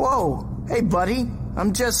 Whoa! Hey, buddy.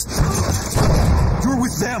 I'm just... You're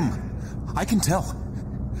with them! I can tell.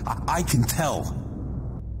 I can tell.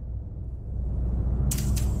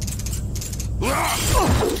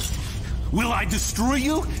 Will I destroy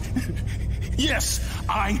you? Yes,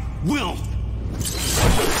 I will!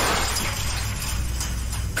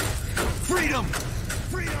 Freedom!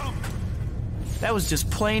 Freedom! That was just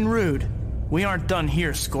plain rude. We aren't done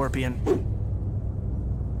here, Scorpion.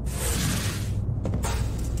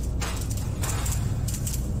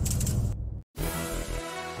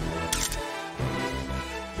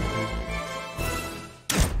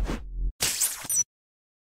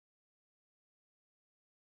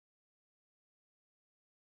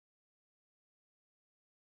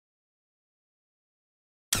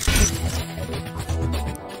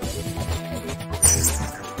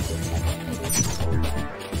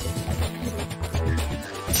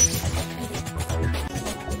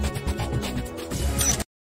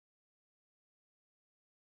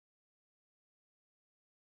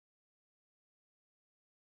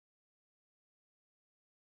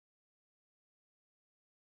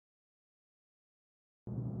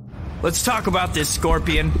 Let's talk about this,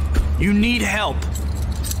 Scorpion. You need help.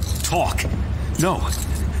 Talk? No.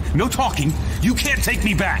 No talking. You can't take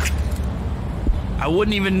me back. I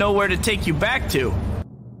wouldn't even know where to take you back to.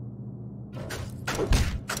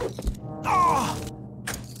 Oh!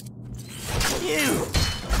 You!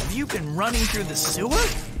 Have you been running through the sewer?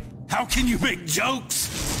 How can you make jokes?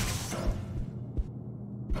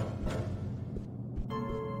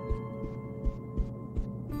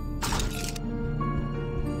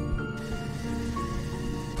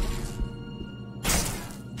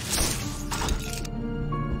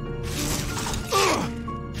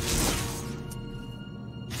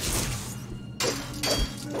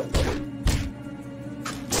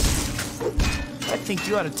 I think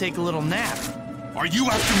you ought to take a little nap. Are you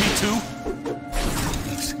after me too?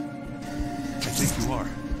 I think you are.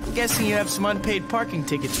 I'm guessing you have some unpaid parking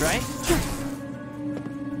tickets, right?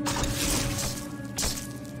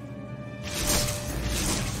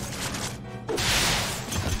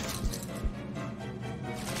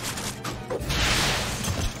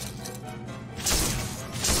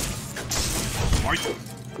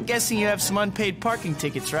 I'm guessing you have some unpaid parking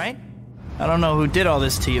tickets, right? I don't know who did all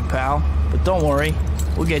this to you, pal, but don't worry.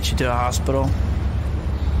 We'll get you to a hospital.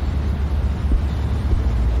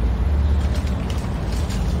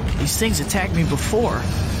 These things attacked me before.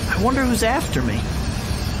 I wonder who's after me.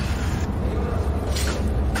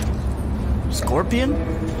 Scorpion?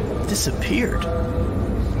 Disappeared.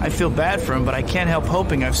 I feel bad for him, but I can't help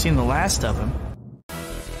hoping I've seen the last of him.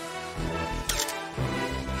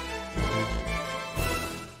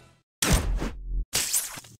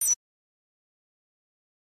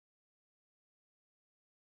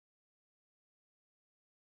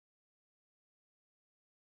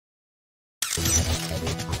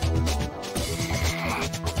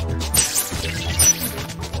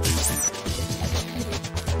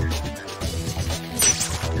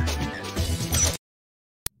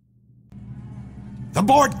 The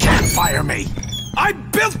board can't fire me! I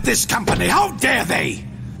built this company! How dare they!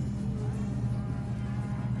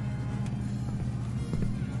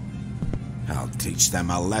 I'll teach them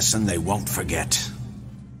a lesson they won't forget.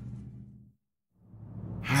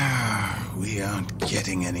 We aren't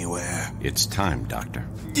getting anywhere. It's time, Doctor.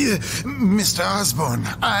 Mr. Osborn,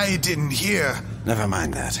 I didn't hear. Never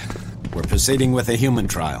mind that. We're proceeding with a human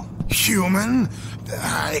trial. Human?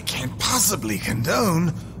 I can't possibly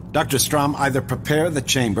condone. Dr. Strom, either prepare the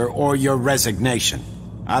chamber or your resignation.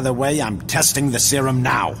 Either way, I'm testing the serum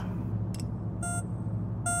now.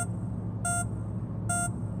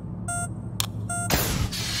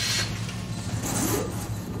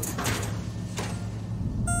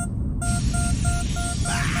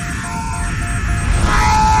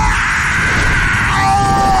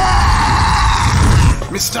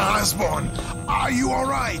 Mr. Osborn, are you all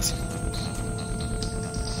right?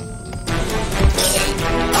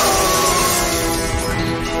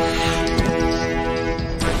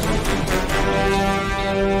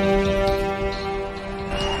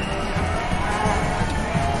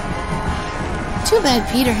 Too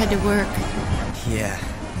bad Peter had to work. Yeah.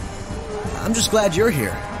 I'm just glad you're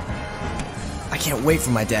here. I can't wait for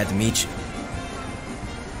my dad to meet you.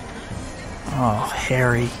 Oh,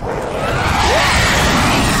 Harry.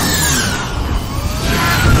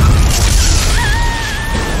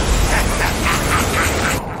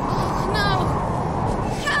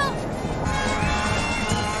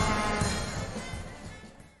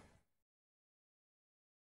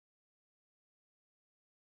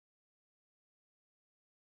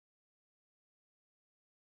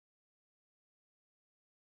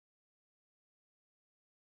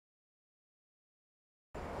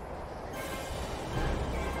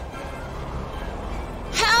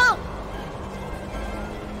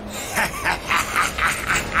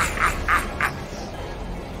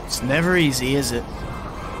 It's never easy, is it?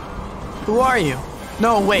 Who are you?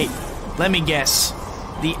 No, wait. Let me guess.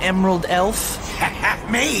 The Emerald Elf?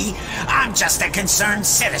 Me? I'm just a concerned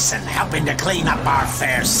citizen helping to clean up our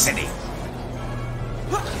fair city.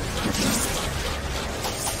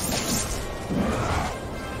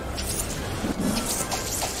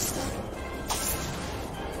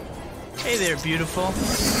 Hey there, beautiful.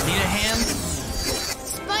 Need a hand?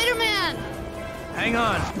 Spider-Man! Hang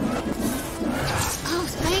on. Oh,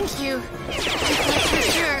 thank you. For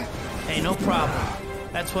sure. Hey, no problem.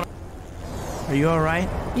 That's what Are you alright?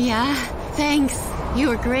 Yeah, thanks. You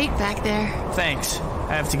were great back there. Thanks.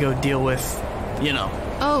 I have to go deal with, you know.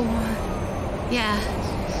 Oh, yeah.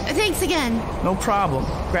 Thanks again. No problem.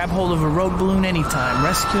 Grab hold of a rogue balloon anytime.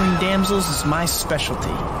 Rescuing damsels is my specialty.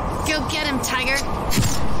 Go get him, Tiger.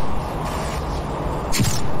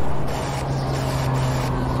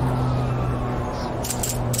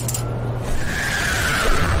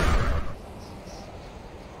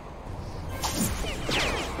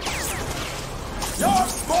 You're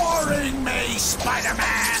boring me,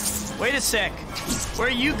 Spider-Man! Wait a sec. Where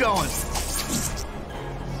are you going?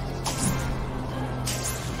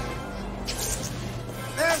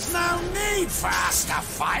 There's no need for us to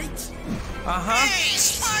fight. Uh-huh.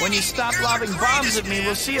 Hey, when you stop lobbing bombs at me,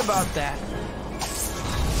 we'll see about that.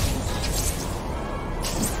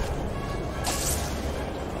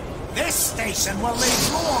 This station will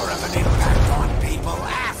leave more of an impact on people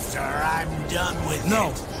after I'm done with it.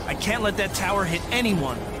 No, I can't let that tower hit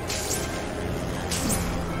anyone.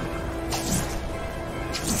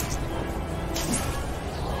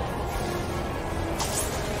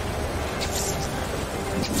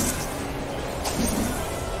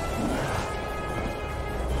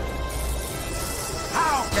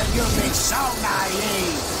 How can you be so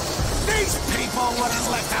naive? These people wouldn't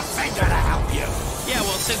lift a finger to help you. Yeah,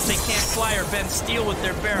 well, since they can't fly or bend steel with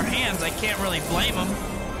their bare hands, I can't really blame them.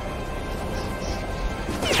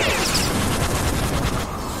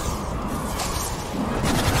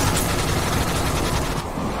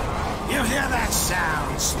 You hear that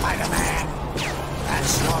sound, Spider-Man?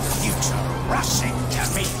 That's your future rushing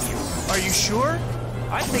to meet you. Are you sure?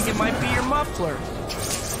 I think it might be your muffler.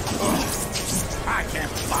 I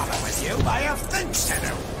can't bother with you. I have things to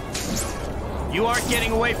do. You aren't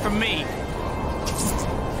getting away from me.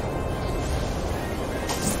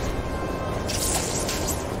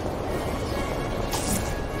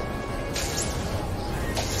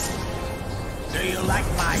 Do you like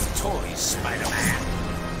my toys, Spider-Man?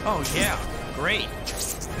 Oh, yeah. Great.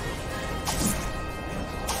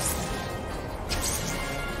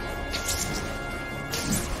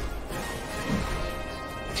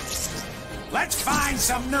 Let's find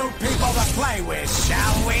some new people to play with,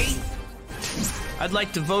 shall we? I'd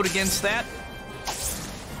like to vote against that.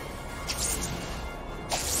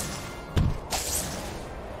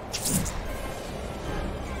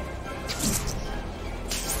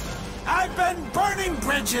 I've been burning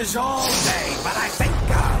bridges all day, but I think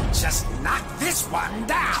I'll just knock this one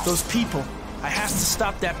down. Those people. I have to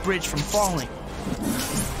stop that bridge from falling.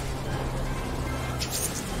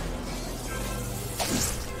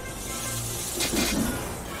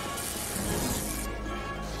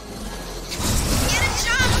 Get a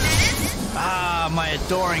job, man! Ah, my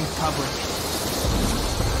adoring public.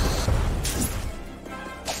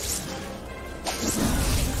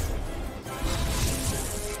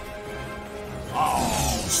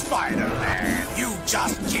 Spider-Man, you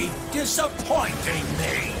just keep disappointing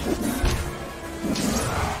me.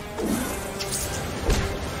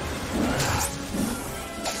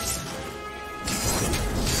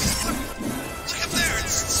 Look up there,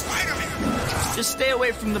 it's Spider-Man. Just stay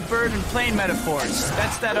away from the bird and plane metaphors.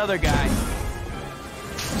 That's that other guy.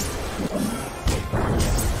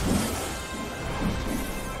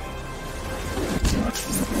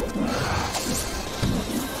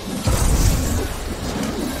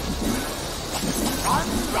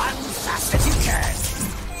 Run fast as you can.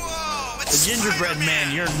 Whoa, The gingerbread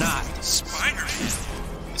man, you're not.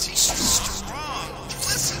 Spider-Man? Is he so strong?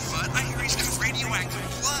 Listen, bud, I hear he's got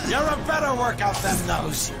radioactive blood. You're a better workout than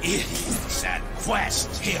those idiots at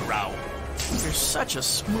Quest, hero. You're such a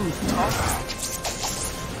smooth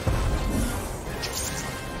talker.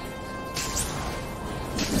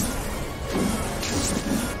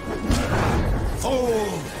 Fool!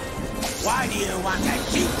 Why do you want to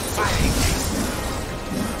keep fighting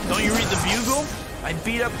me? Don't you read the Bugle? I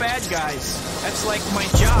beat up bad guys. That's like my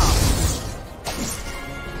job.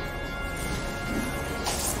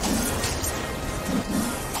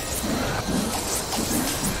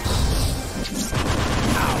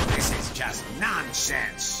 Oh, this is just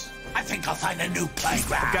nonsense. I think I'll find a new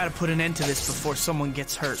playground. I've got to put an end to this before someone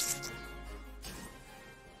gets hurt.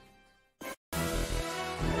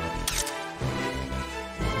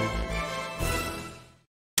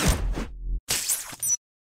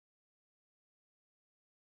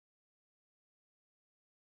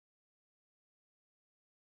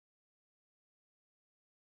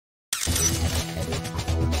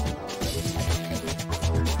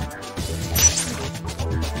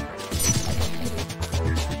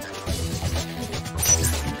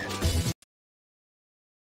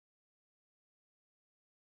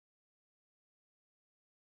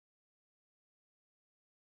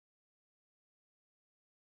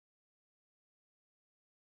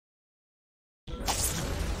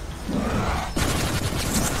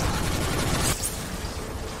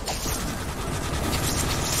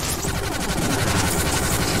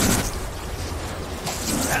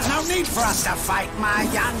 Need for us to fight, my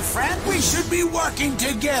young friend. We should be working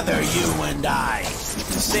together, you and I.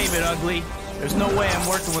 Save it, Ugly. There's no way I'm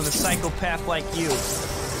working with a psychopath like you.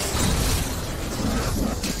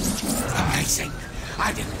 Amazing.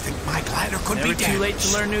 I didn't think my glider could Never be damaged. too late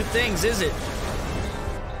to learn new things, is it?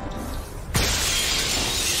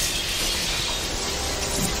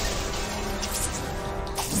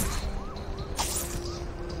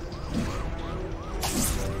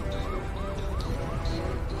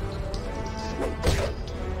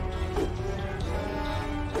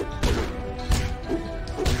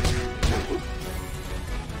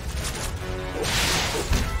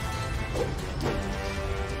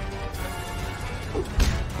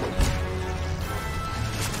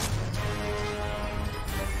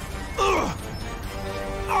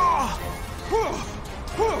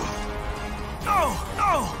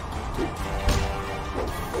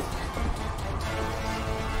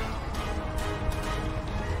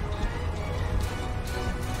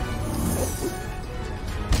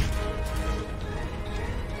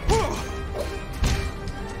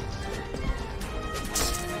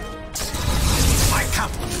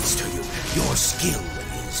 Your skill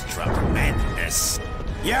is tremendous.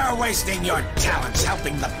 You're wasting your talents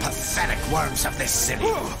helping the pathetic worms of this city.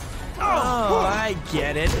 Oh, I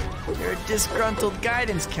get it. You're a disgruntled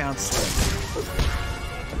guidance counselor.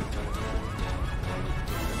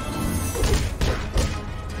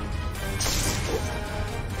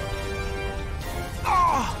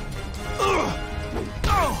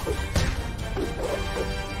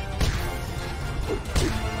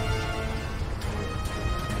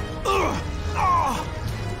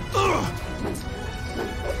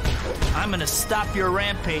 I'm gonna stop your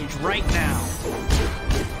rampage right now.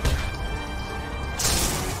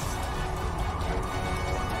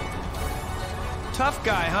 Tough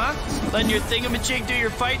guy, huh? Letting your thingamajig do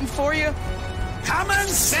your fighting for you? Common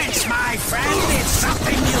sense, my friend. It's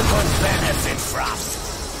something you could benefit from.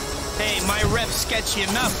 Hey, my rep's sketchy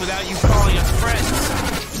enough without you calling us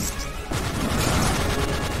friends.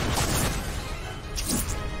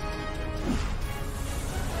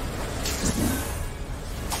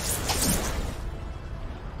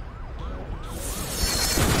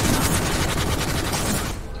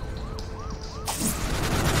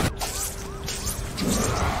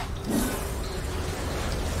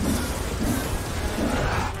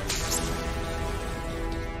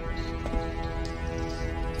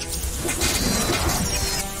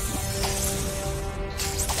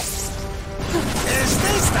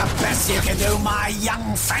 You can do, my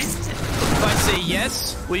young friend. If I say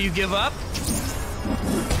yes, will you give up?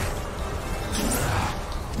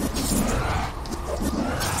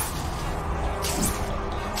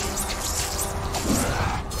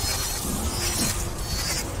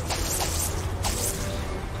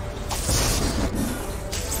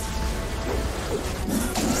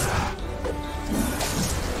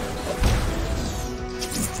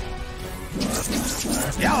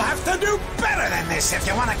 You'll have to do better than this if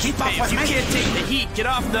you want to keep up with me. me. You can't take the heat. Get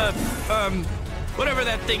off the, whatever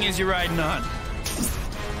that thing is you're riding on.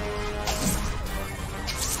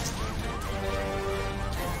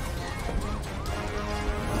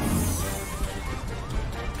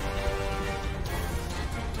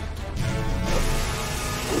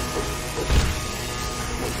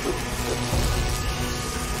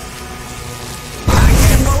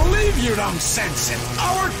 You don't sense it.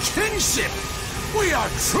 Our kinship. We are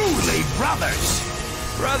truly brothers.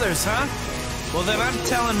 Brothers, huh? Well, then I'm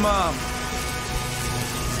telling Mom.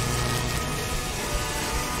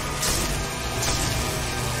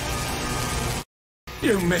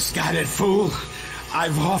 You misguided fool.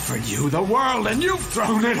 I've offered you the world and you've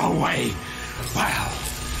thrown it away. Well,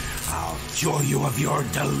 I'll cure you of your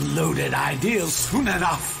deluded ideals soon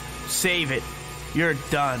enough. Save it. You're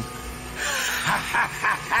done.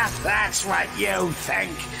 That's what you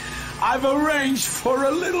think. I've arranged for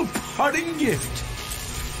a little parting gift.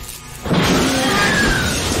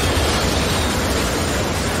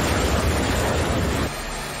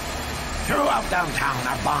 Throughout downtown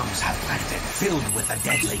are bombs have planted filled with a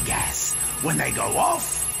deadly gas. When they go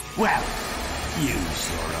off, well,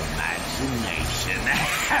 use your imagination.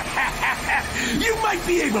 You might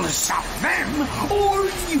be able to stop them, or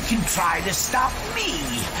you can try to stop me.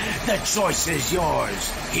 The choice is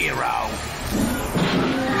yours, hero.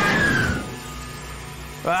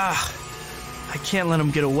 I can't let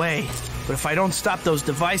them get away. But if I don't stop those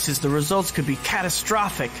devices, the results could be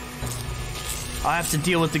catastrophic. I'll have to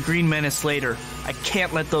deal with the Green Menace later. I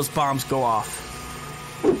can't let those bombs go off.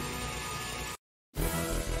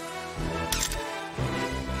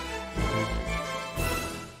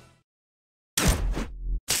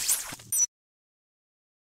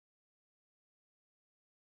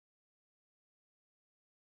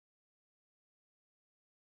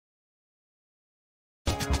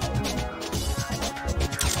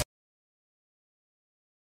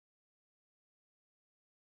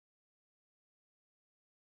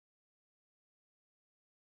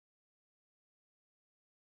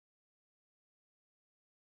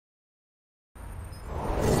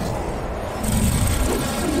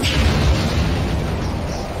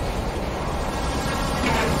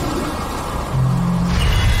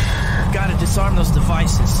 Disarm those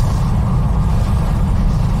devices.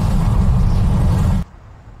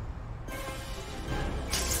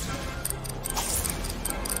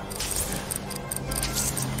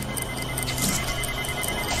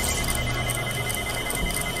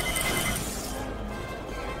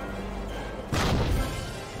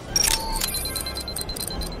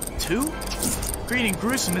 Two? Green and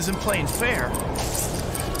Gruesome isn't playing fair.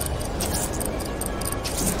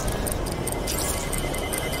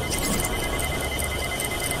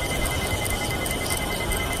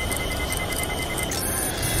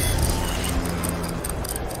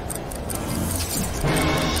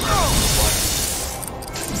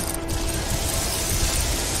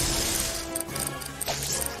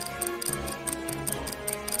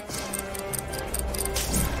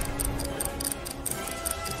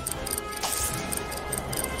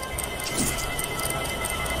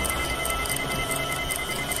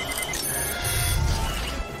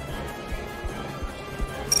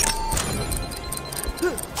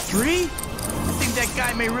 Three? I think that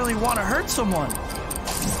guy may really want to hurt someone.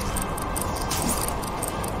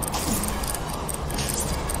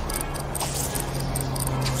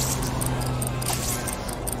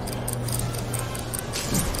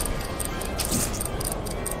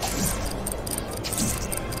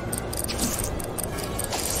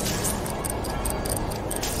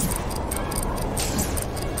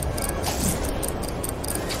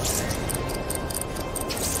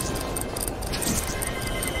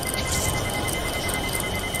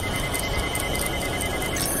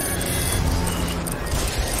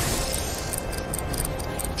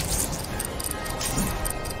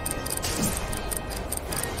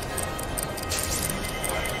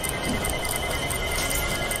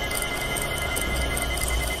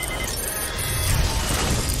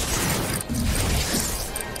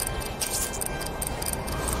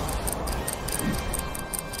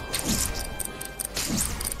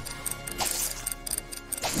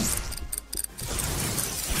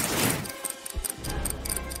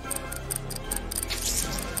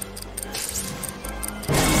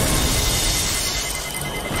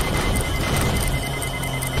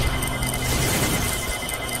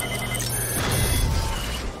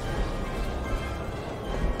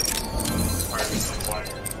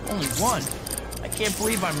 Only one? I can't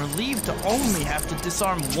believe I'm relieved to only have to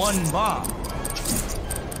disarm one bomb.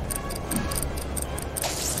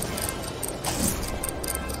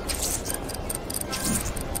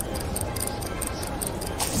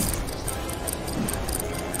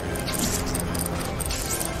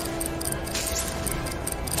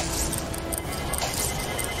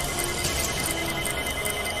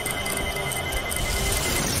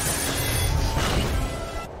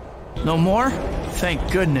 No more?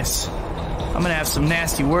 Thank goodness. I'm gonna have some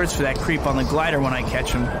nasty words for that creep on the glider when I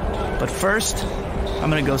catch him. But first, I'm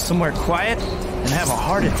gonna go somewhere quiet and have a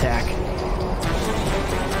heart attack.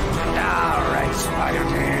 All right,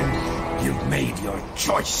 Spider-Man. You've made your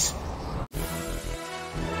choice.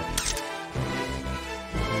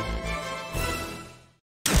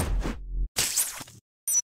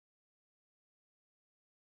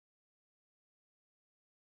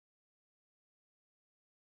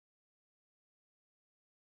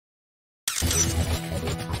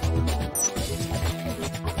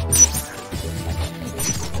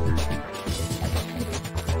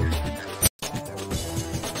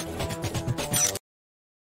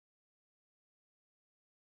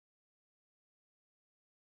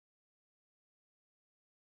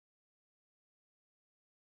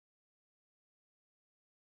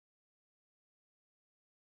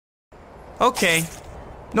 Okay,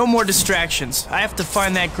 no more distractions. I have to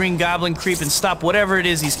find that Green Goblin creep and stop whatever it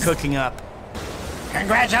is he's cooking up.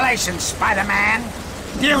 Congratulations, Spider-Man.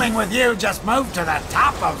 Dealing with you just moved to the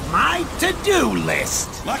top of my to-do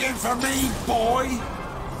list. Looking for me, boy?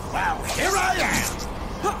 Well, here I am.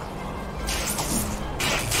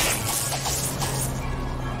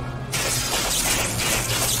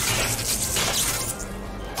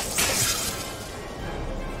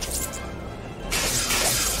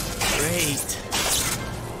 Great.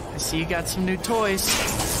 I see you got some new toys.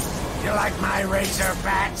 You like my razor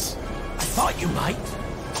bats? I thought you might.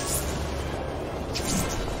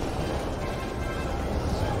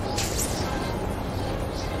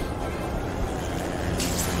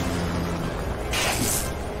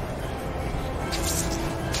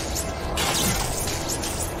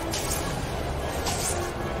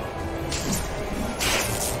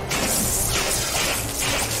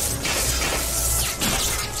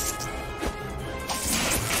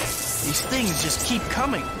 These things just keep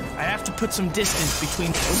coming. I have to put some distance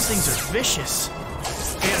between. Those things are vicious. I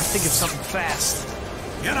gotta think of something fast.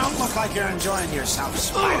 You don't look like you're enjoying yourself,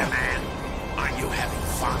 Spider-Man. Aren't you having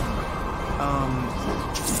fun?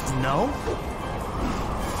 No?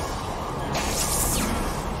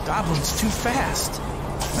 Goblin's too fast.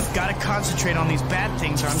 I've gotta concentrate on these bad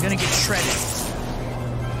things or I'm gonna get shredded.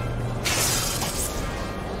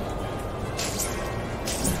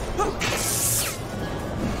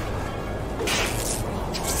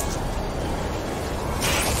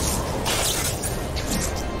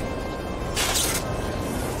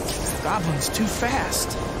 Goblin's too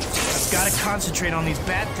fast. I've got to concentrate on these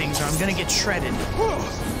bad things or I'm gonna get shredded.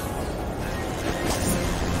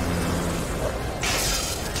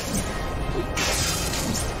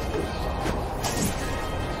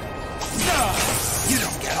 You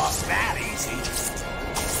don't get off that easy.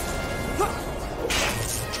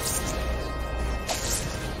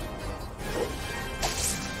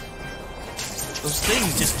 Those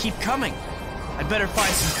things just keep coming. I'd better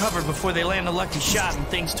find some cover before they land a lucky shot and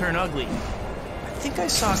things turn ugly. I think I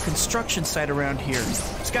saw a construction site around here.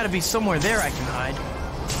 There's got to be somewhere there I can hide.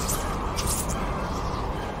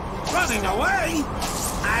 Running away?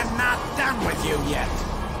 I'm not done with you yet.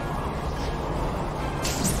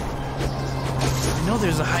 I know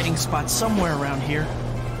there's a hiding spot somewhere around here.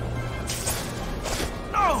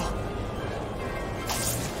 Oh!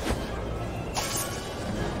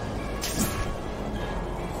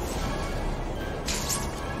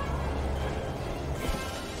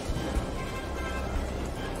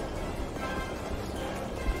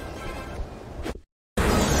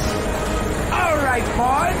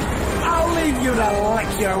 You to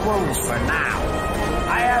lick your wounds for now.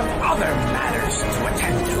 I have other matters to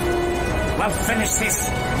attend to. We'll finish this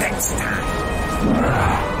next time.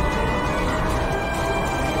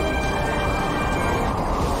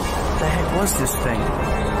 What the heck was this thing?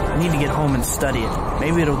 I need to get home and study it.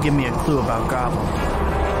 Maybe it'll give me a clue about Goblin.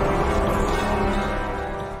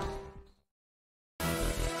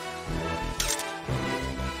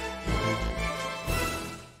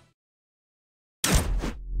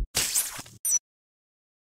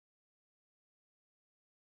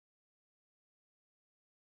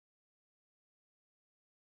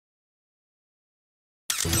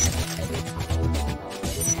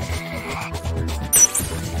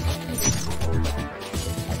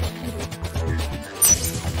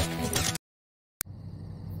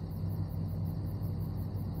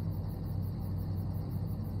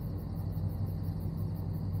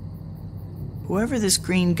 Whoever this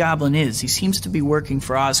Green Goblin is, he seems to be working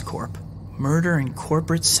for Oscorp. Murder and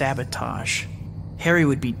corporate sabotage. Harry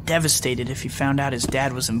would be devastated if he found out his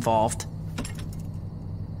dad was involved.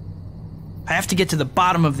 I have to get to the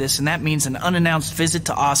bottom of this, and that means an unannounced visit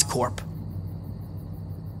to Oscorp.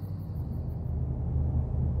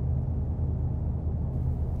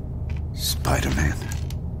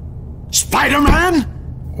 Spider-Man.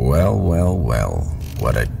 Spider-Man? Well, well, well.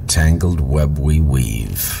 What a tangled web we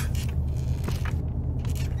weave.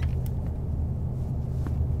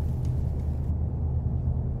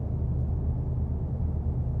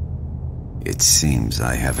 It seems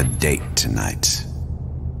I have a date tonight.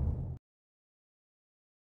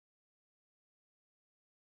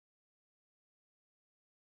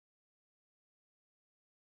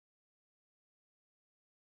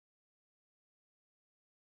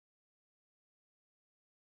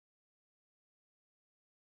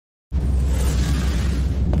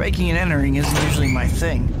 Breaking and entering isn't usually my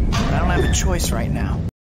thing, but I don't have a choice right now.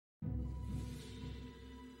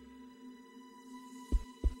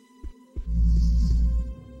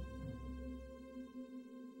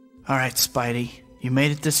 Alright, Spidey, you made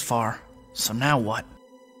it this far, so now what?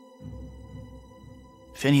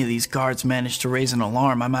 If any of these guards manage to raise an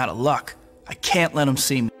alarm, I'm out of luck. I can't let them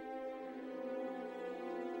see me.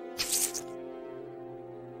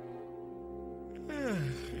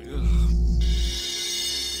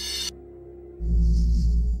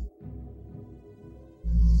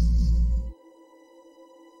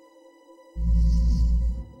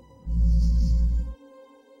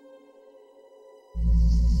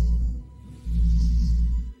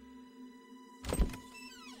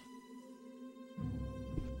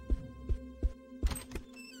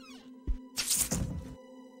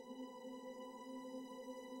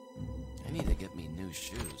 I need to get me new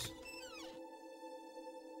shoes.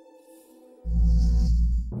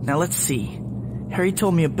 Now let's see. Harry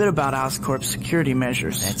told me a bit about Oscorp's security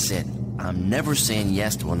measures. That's it. I'm never saying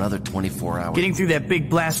yes to another 24 hours. Getting through that big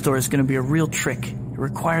blast door is going to be a real trick. It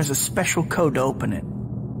requires a special code to open it.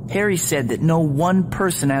 Harry said that no one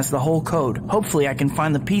person has the whole code. Hopefully I can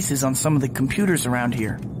find the pieces on some of the computers around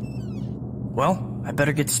here. Well, I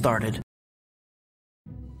better get started.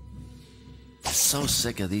 I'm so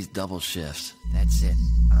sick of these double shifts. That's it.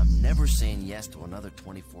 I'm never saying yes to another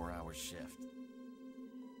 24-hour shift.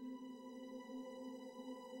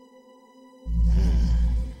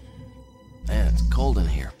 Man, it's cold in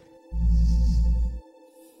here.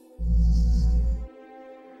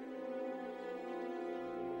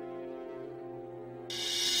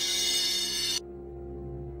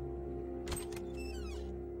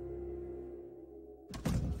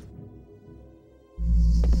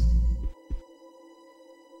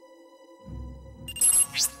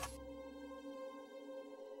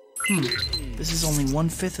 This is only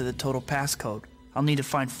 1/5 of the total passcode. I'll need to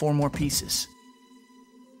find 4 more pieces.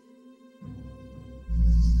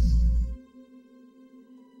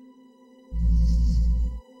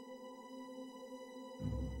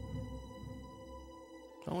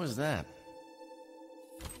 What was that?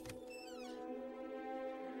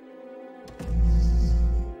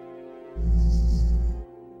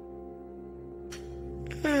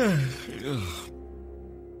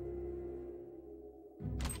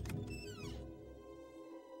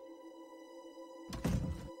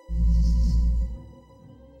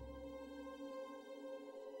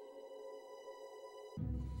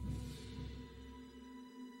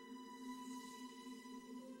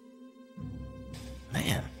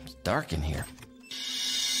 Man, it's dark in here.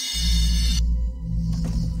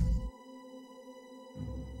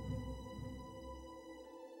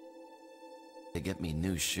 To get me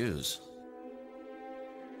new shoes.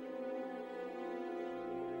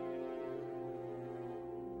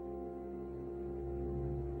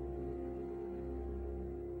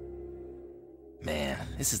 Man,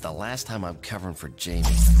 this is the last time I'm covering for Jamie.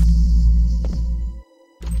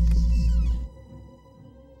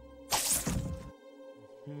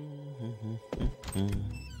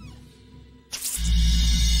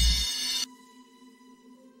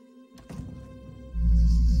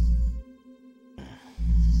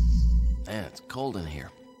 Man, it's cold in here.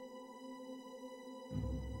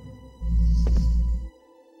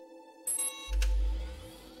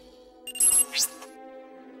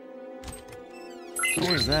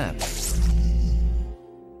 What was that?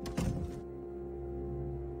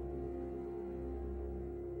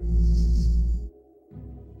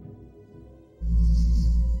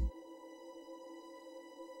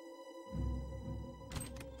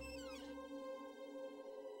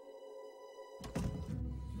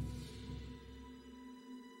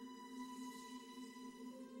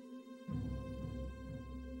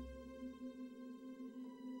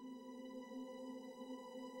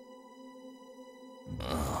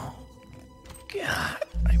 Oh, God,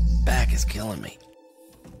 my back is killing me.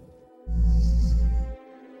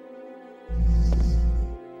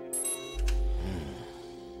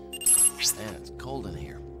 Man, it's cold in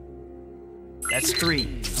here. That's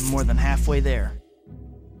 3. I'm more than halfway there.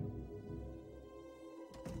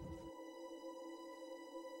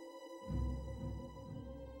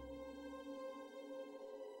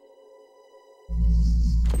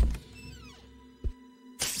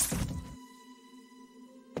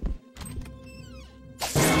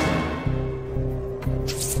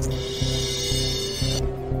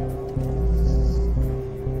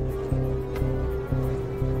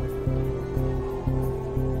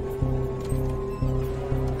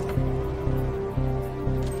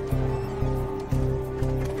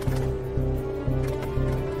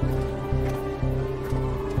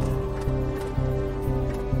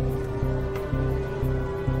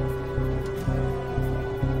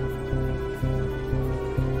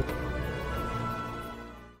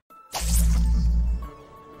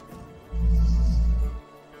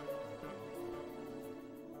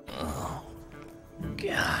 Oh,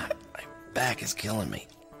 God, my back is killing me.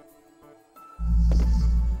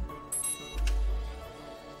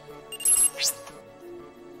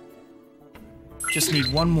 Just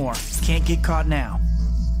need one more. Can't get caught now.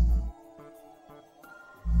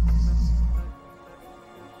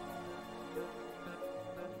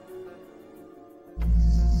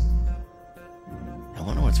 I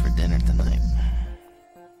wonder what's for dinner tonight.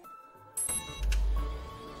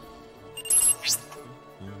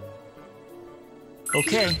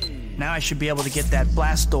 Okay, now I should be able to get that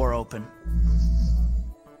blast door open.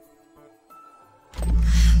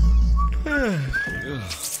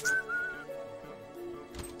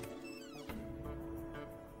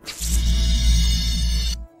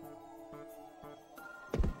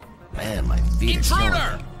 Man, my feet are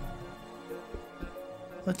killing me.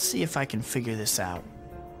 Let's see if I can figure this out.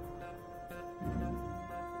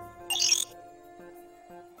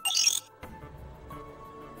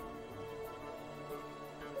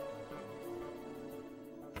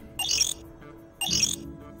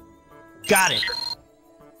 Got it.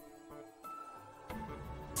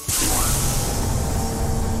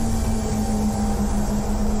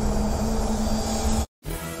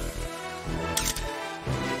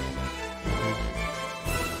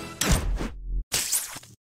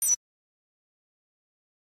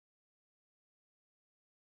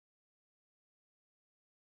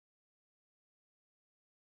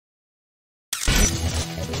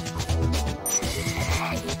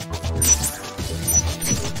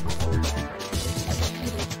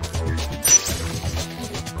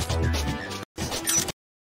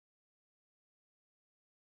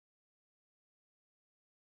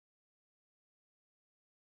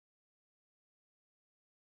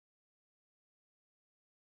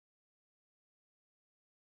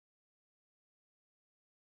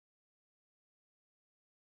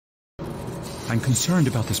 I'm concerned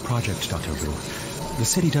about this project, Dr. Wu. The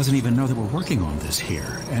city doesn't even know that we're working on this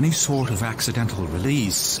here. Any sort of accidental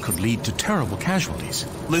release could lead to terrible casualties.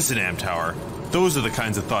 Listen, Amtower, those are the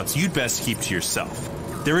kinds of thoughts you'd best keep to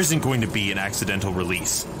yourself. There isn't going to be an accidental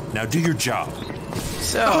release. Now do your job.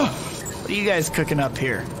 So, what are you guys cooking up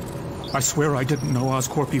here? I swear I didn't know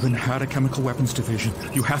Oscorp even had a chemical weapons division.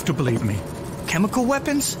 You have to believe me. Chemical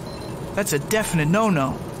weapons? That's a definite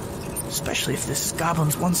no-no. Especially if this is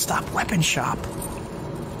Goblin's one-stop weapon shop.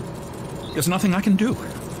 There's nothing I can do.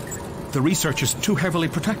 The research is too heavily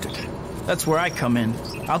protected. That's where I come in.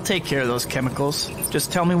 I'll take care of those chemicals.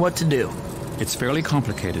 Just tell me what to do. It's fairly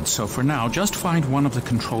complicated, so for now, just find one of the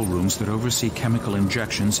control rooms that oversee chemical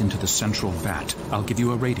injections into the central vat. I'll give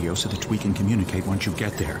you a radio so that we can communicate once you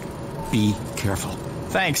get there. Be careful.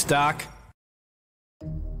 Thanks, Doc.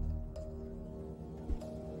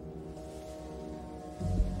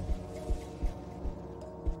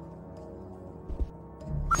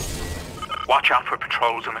 Watch out for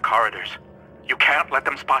patrols in the corridors. You can't let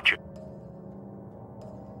them spot you.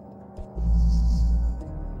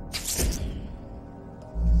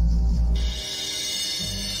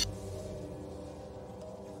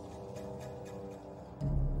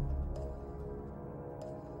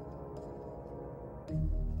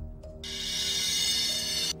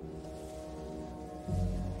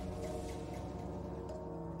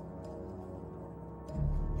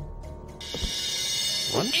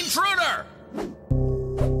 Intruder!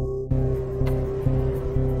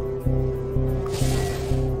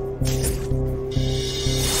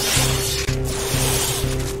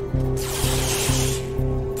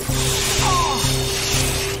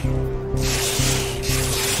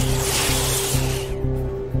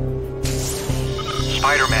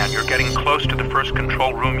 Spider-Man, you're getting close to the first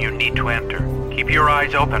control room you need to enter. Keep your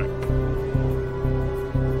eyes open.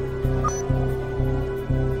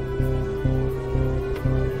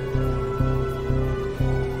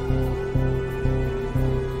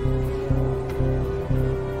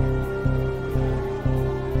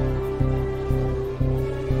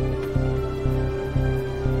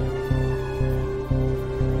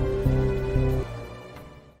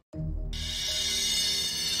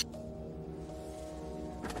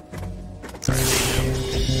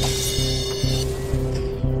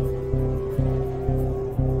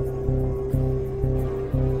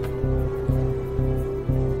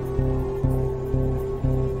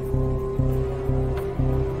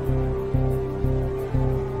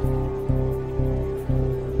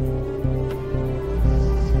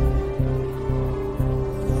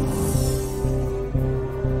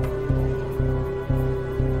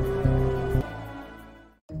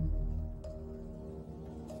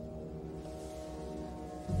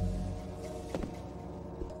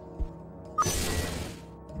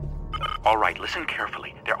 All right, listen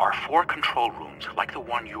carefully. There are 4 control rooms, like the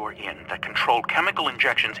one you're in, that control chemical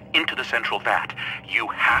injections into the central vat. You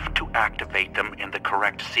have to activate them in the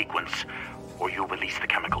correct sequence, or you'll release the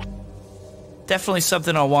chemicals. Definitely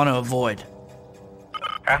something I'll want to avoid.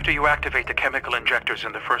 After you activate the chemical injectors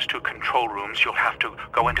in the first 2 control rooms, you'll have to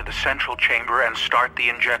go into the central chamber and start the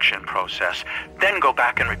injection process. Then go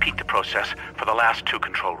back and repeat the process for the last 2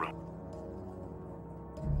 control rooms.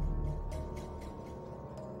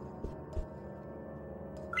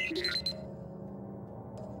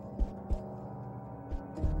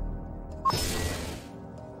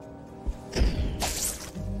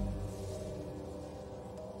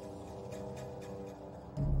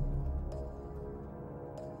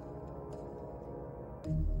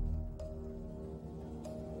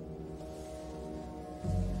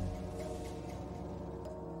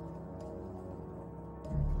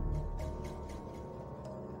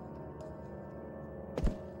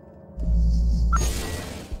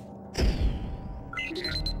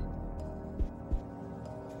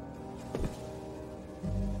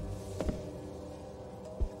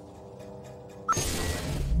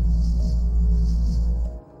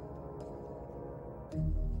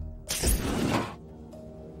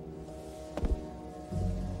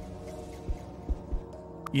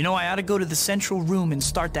 You know, I ought to go to the central room and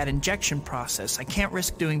start that injection process. I can't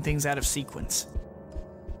risk doing things out of sequence.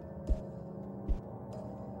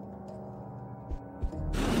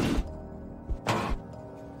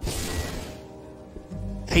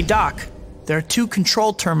 Hey Doc, there are 2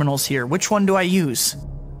 control terminals here. Which one do I use?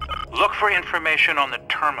 Look for information on the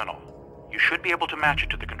terminal. You should be able to match it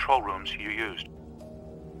to the control rooms you used.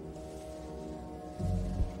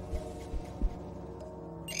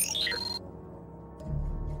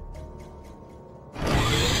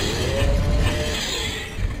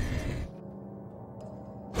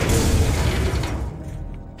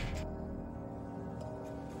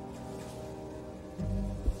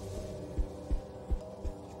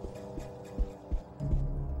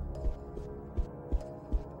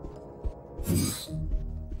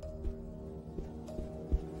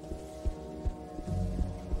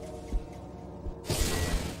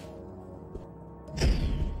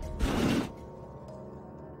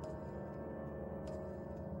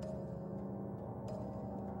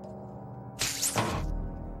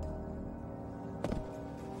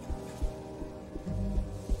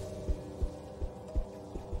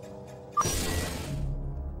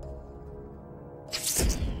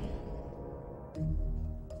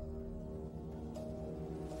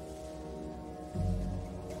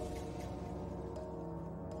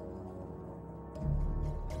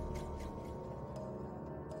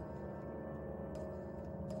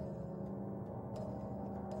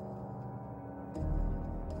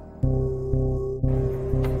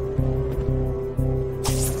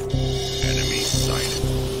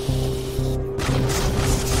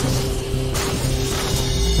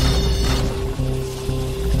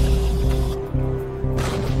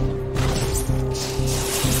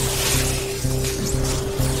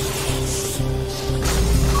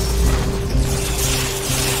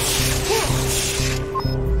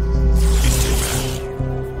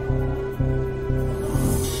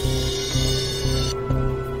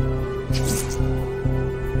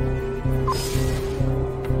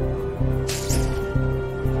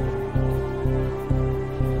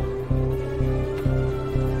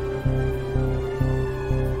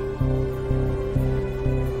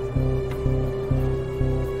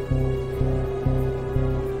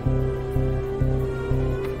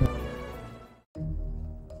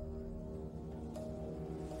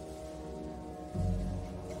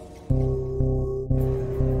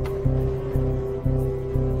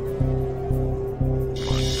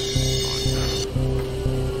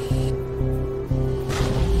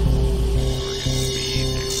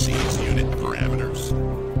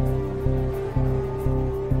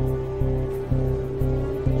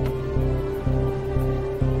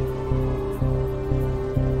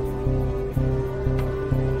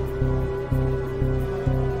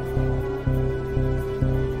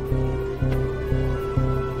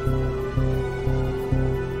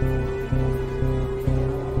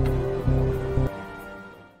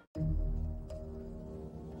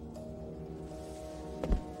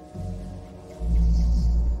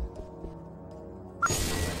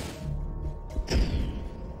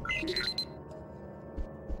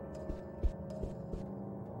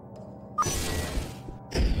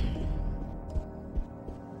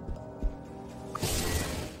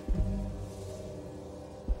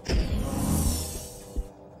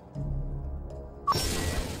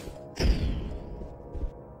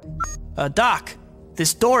 Doc,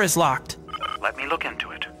 this door is locked. Let me look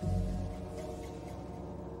into it.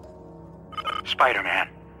 Spider-Man,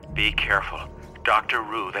 be careful. Dr.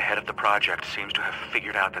 Rue, the head of the project, seems to have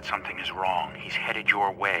figured out that something is wrong. He's headed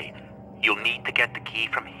your way. You'll need to get the key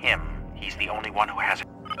from him. He's the only one who has it.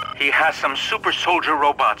 He has some super soldier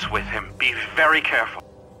robots with him. Be very careful.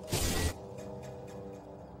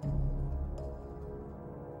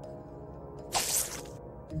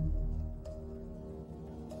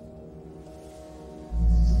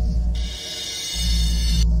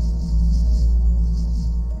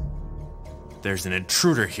 There's an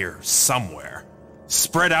intruder here somewhere.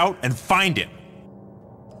 Spread out and find him.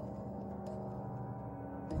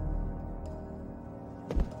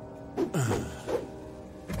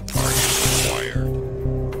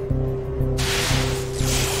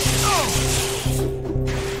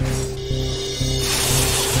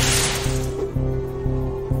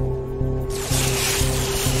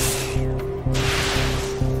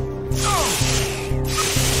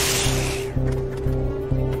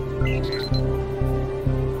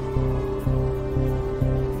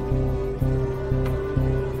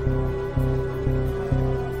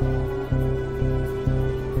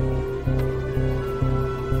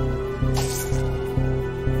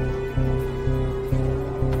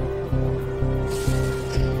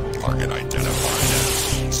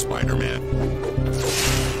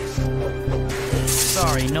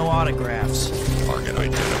 Sorry, no autographs. Target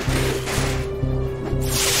identified.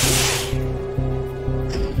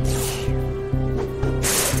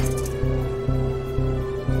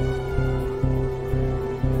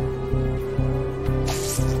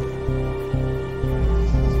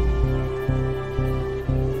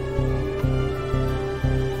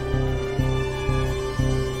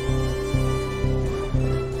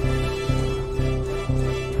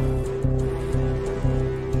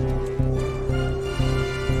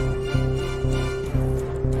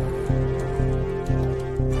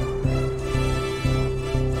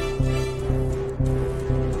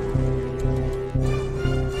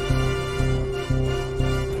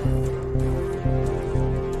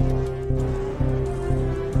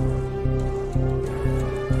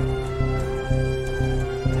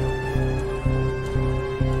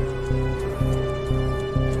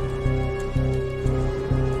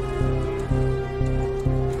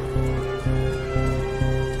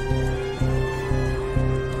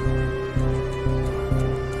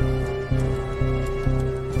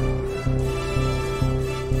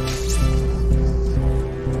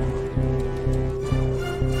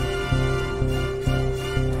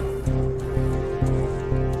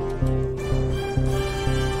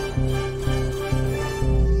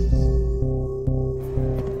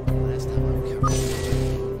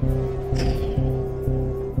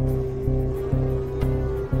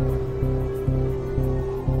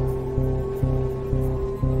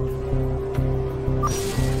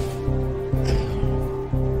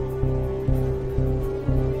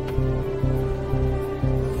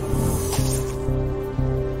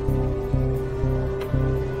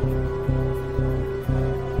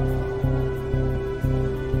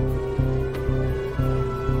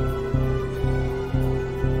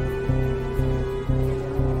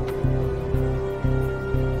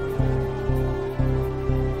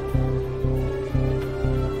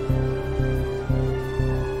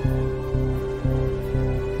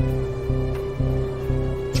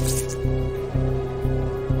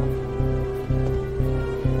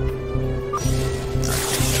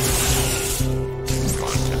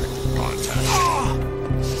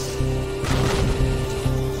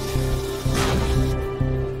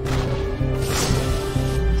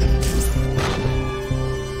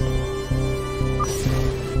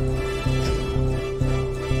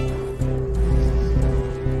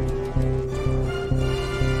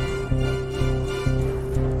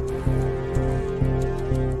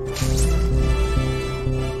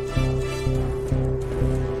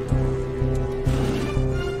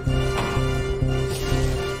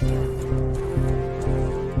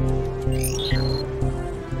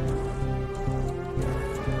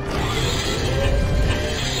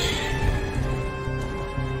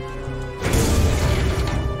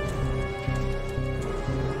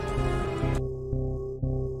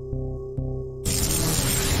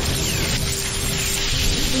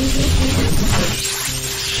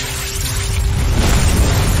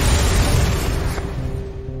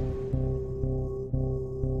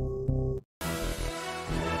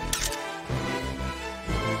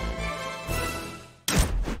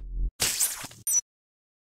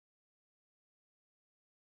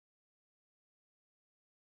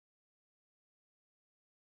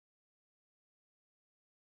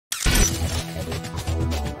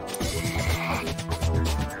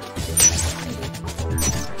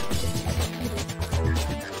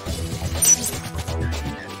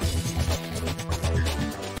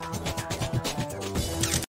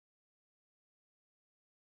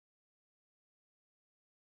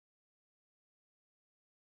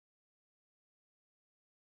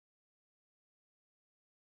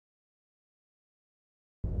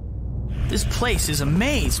 This place is a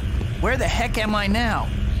maze. Where the heck am I now?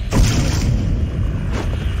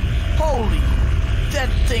 Holy... That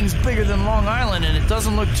thing's bigger than Long Island and it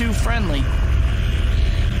doesn't look too friendly.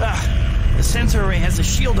 The sensor array has a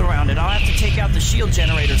shield around it. I'll have to take out the shield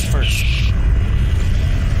generators first.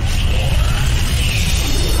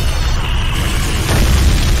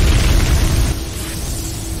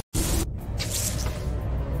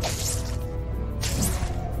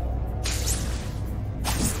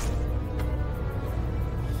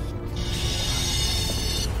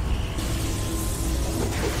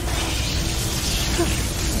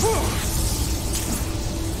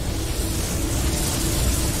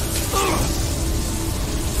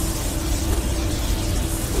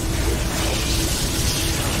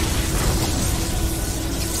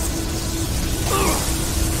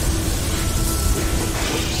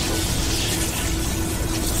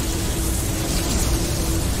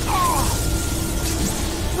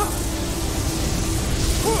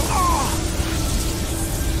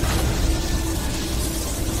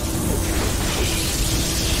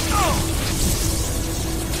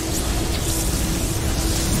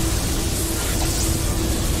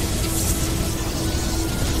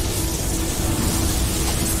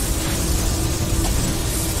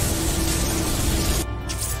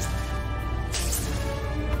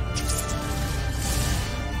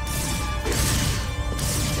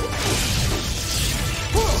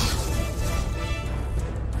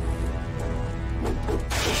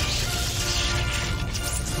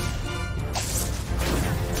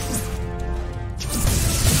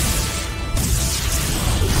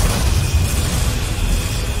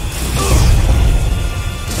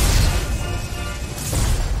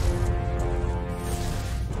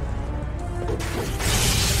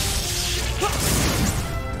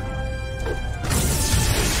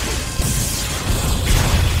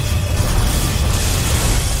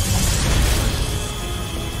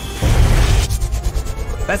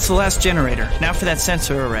 That's the last generator. Now for that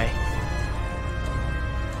sensor array.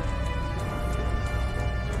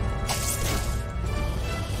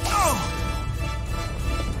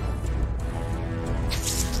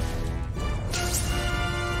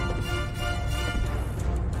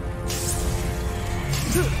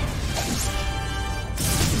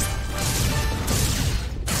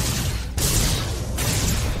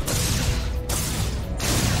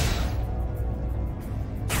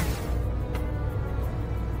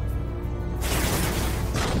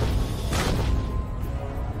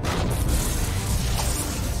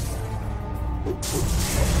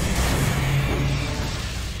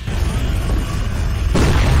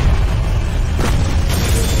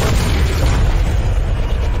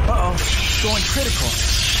 Going critical.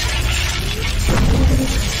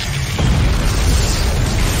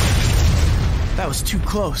 That was too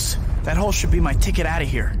close. That hole should be my ticket out of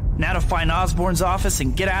here. Now to find Osborn's office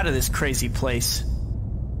and get out of this crazy place.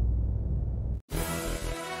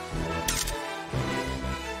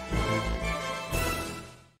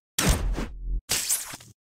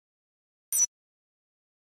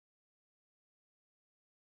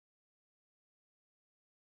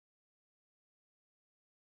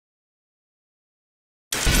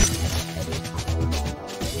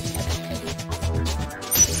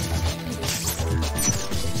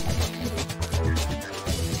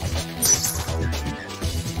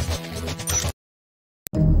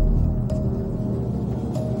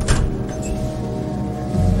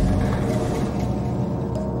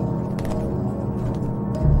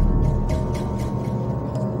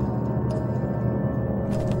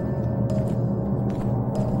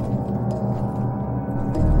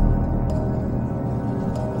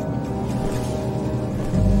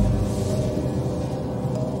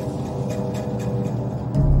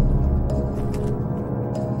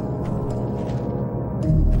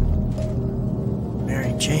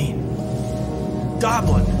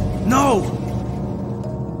 Goblin! No!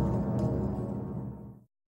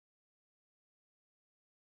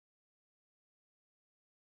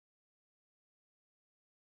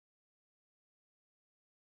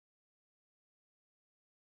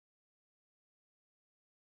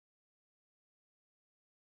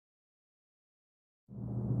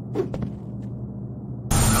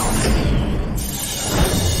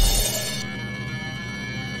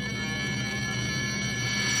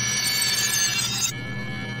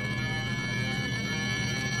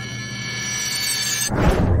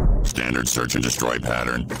 Standard search and destroy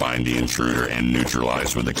pattern. Find the intruder and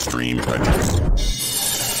neutralize with extreme prejudice.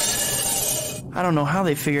 I don't know how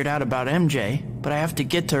they figured out about MJ, but I have to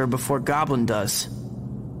get to her before Goblin does.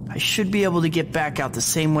 I should be able to get back out the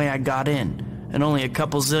same way I got in, and only a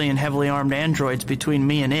couple zillion heavily armed androids between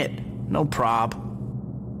me and it. No prob.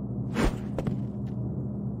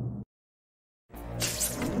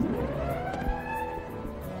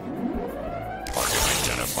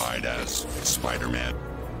 as Spider-Man.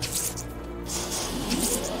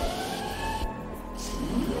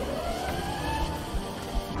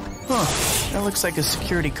 Huh, that looks like a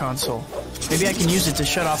security console. Maybe I can use it to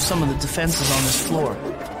shut off some of the defenses on this floor.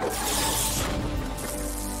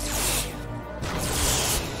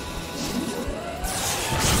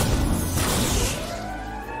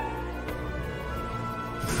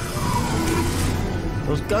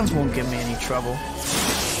 Those guns won't give me any trouble.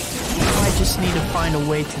 Now I just need to find a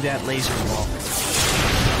way to that laser wall.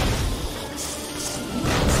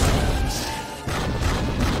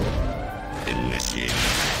 Initiate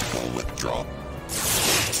full withdrawal.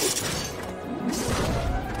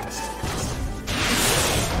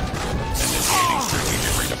 Initiating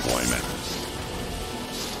strategic redeployment.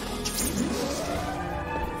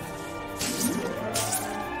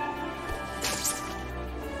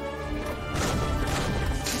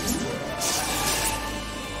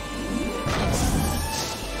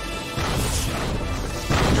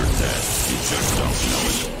 You're dead. You just don't know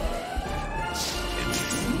it.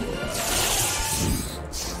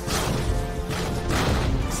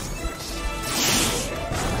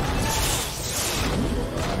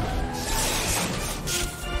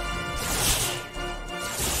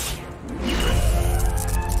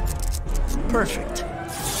 Perfect.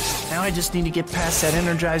 Now I just need to get past that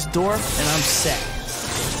energized door, and I'm set.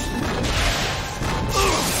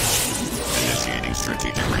 Initiating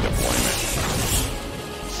strategic redeployment.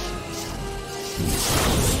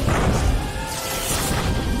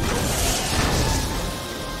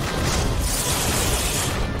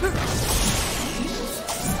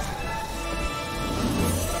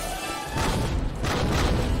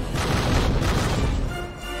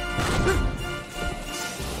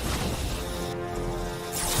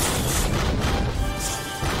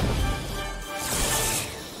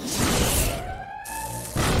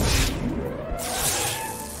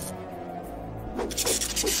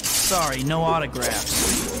 Sorry, no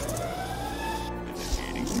autographs.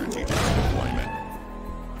 Initiating strategic redeployment.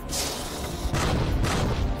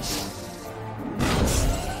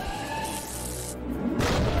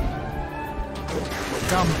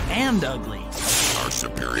 Dumb and ugly. Our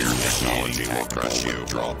superior technology will crush you.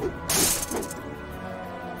 Draw.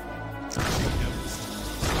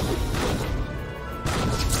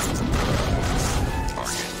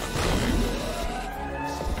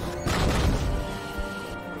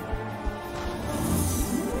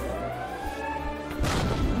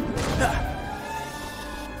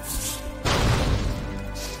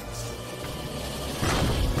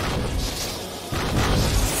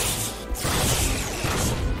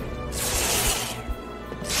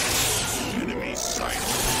 Enemy sighted.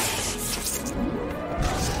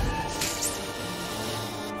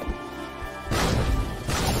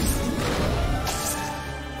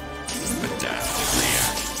 Adapt,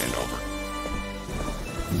 react, and over.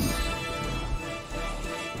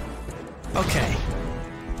 Okay.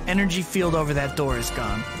 Energy field over that door is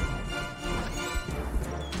gone.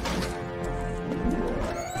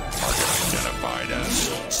 Target identified as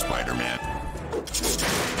Spider-Man.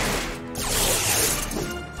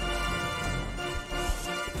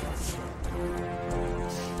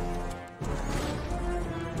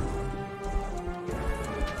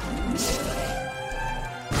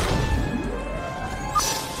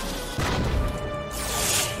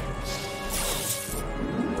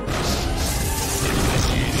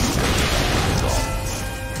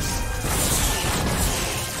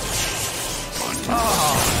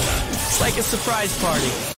 Like a surprise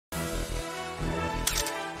party.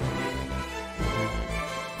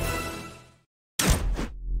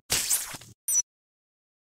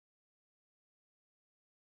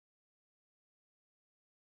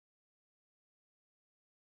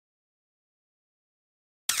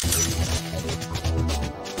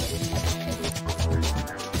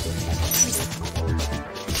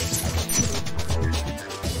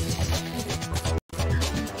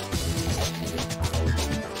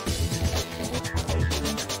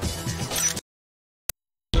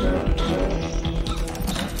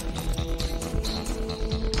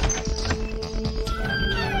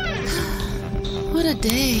 What a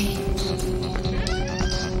day.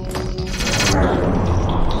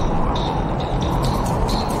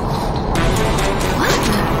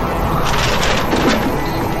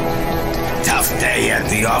 Tough day at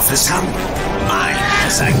the office, huh? Mine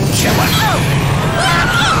is a killer.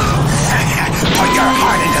 Put your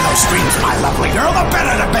heart into those strings, my lovely girl, the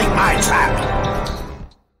better to bait my trap.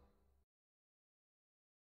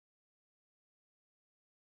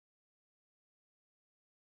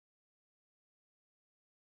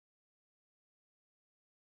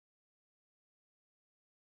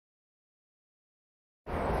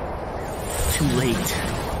 Too late.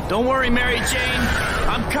 Don't worry, Mary Jane.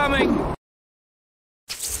 I'm coming.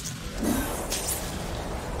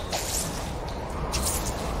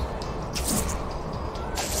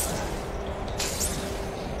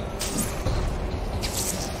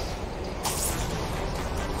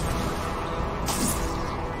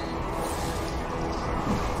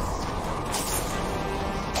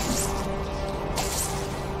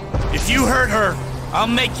 If you hurt her, I'll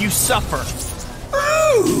make you suffer.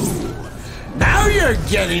 Ooh! Now you're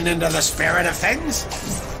getting into the spirit of things.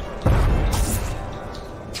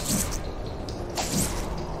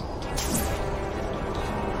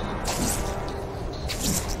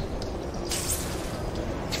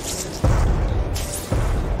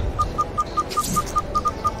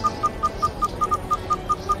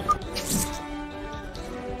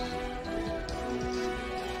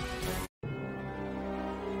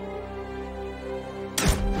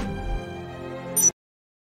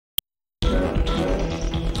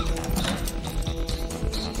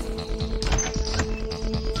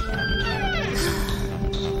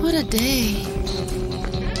 What a day.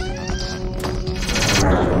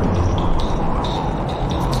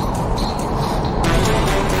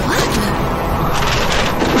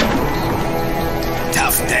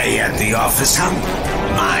 Tough day at the office, huh?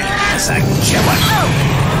 Mine is a killer.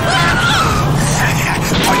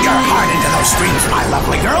 Put your heart into those streams, my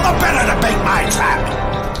lovely girl, the better to bait my trap.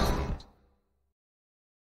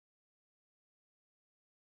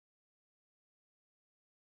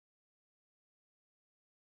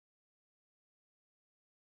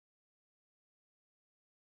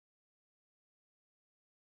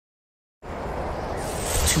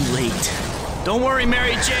 Too late. Don't worry,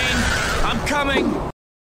 Mary Jane. I'm coming.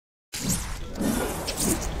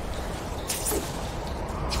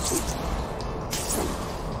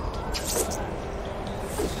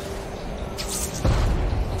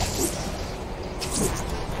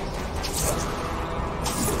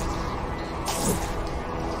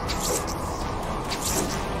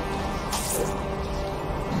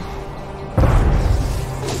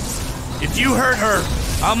 If you hurt her,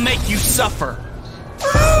 I'll make you suffer.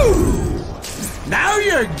 Ooh! Now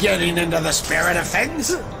you're getting into the spirit of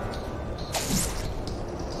things.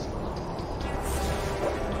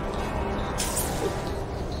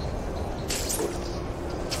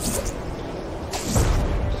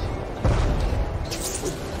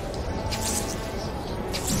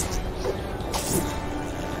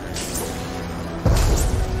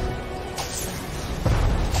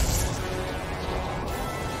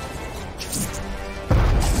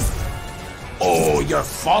 Oh, you're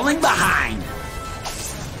falling behind.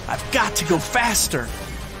 I've got to go faster.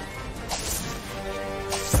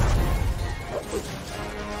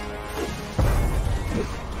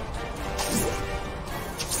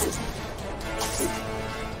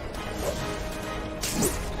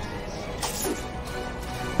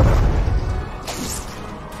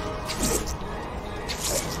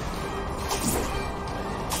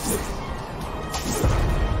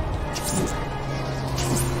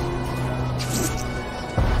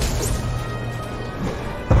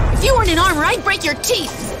 If you weren't an armor, I'd break your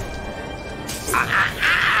teeth.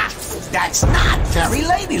 That's not very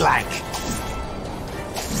ladylike.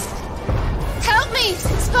 Help me,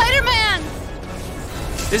 Spider-Man!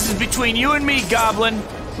 This is between you and me, Goblin.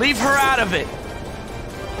 Leave her out of it.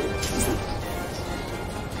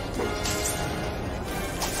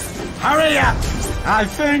 Hurry up! I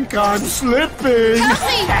think I'm slipping. Help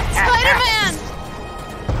me, Spider-Man!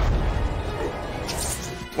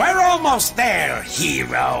 We're almost there,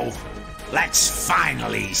 hero. Let's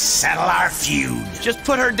finally settle our feud. Just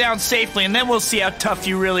put her down safely, and then we'll see how tough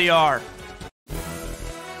you really are.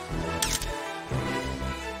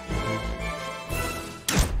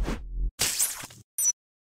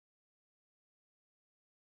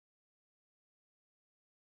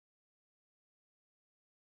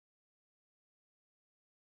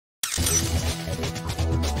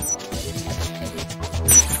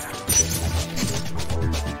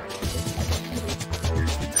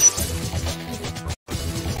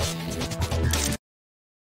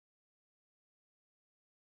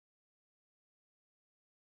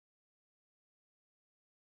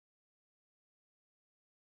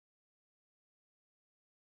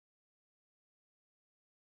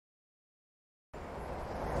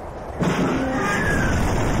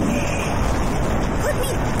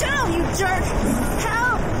 Jerk!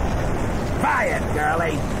 Help! Quiet,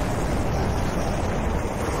 girlie.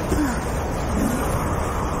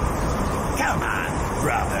 Come on,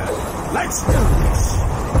 brother. Let's do this.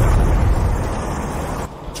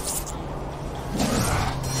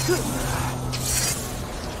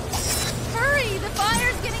 Hurry! The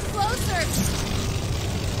fire's getting closer!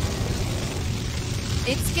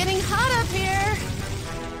 getting hot up here.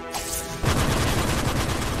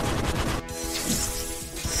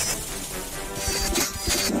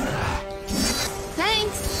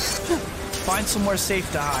 Thanks. Find somewhere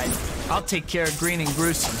safe to hide. I'll take care of Green and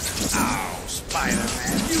Gruesome. Oh,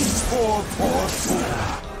 Spider-Man, you poor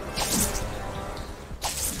fool.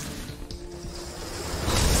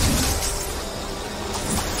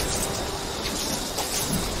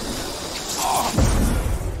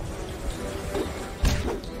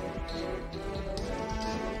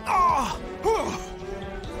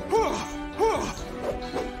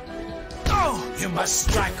 You must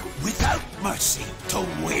strike without mercy to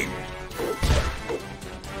win.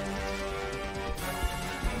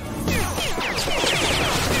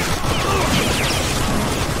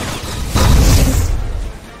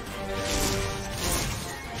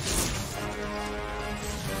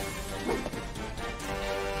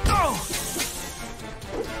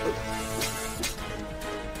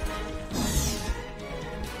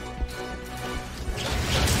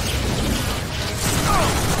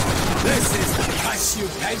 This is the price you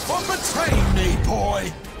pay for betraying me,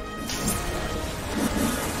 boy!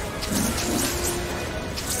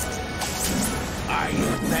 Are you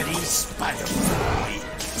ready, Spider-Man?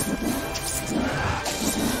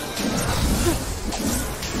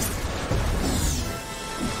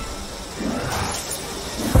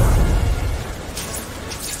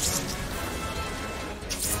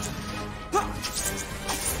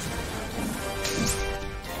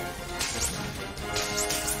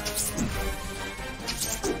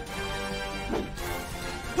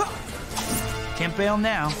 Can't bail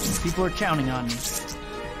now. People are counting on me.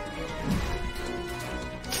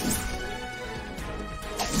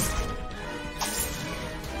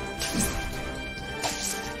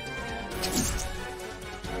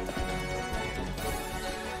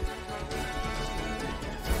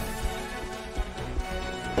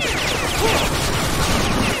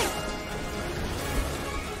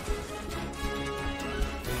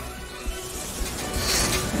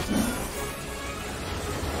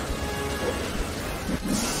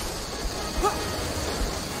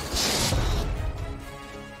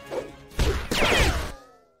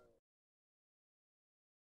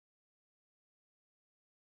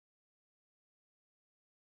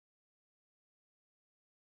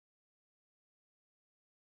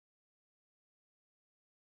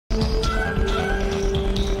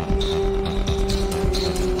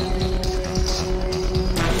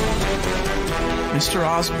 Mr.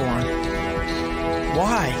 Osborn.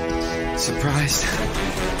 Why? Surprised?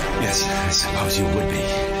 Yes, I suppose you would be.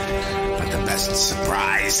 But the best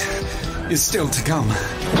surprise is still to come.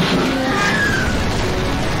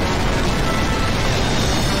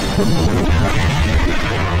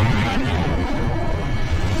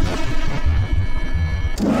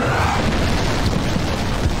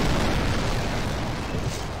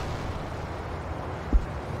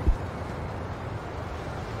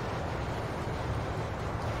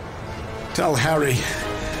 Tell Harry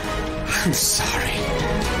I'm sorry.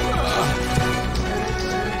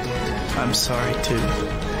 I'm sorry too.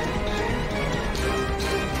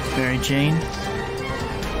 Mary Jane,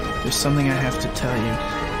 there's something I have to tell you.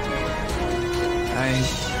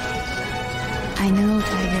 I know,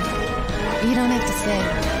 Tiger. You don't have to say.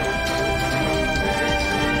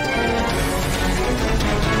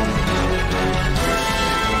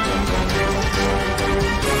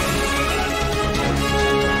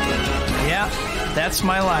 Yeah, that's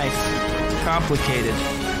my life. Complicated.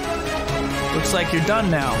 Looks like you're done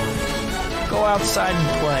now. Go outside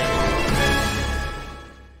and play.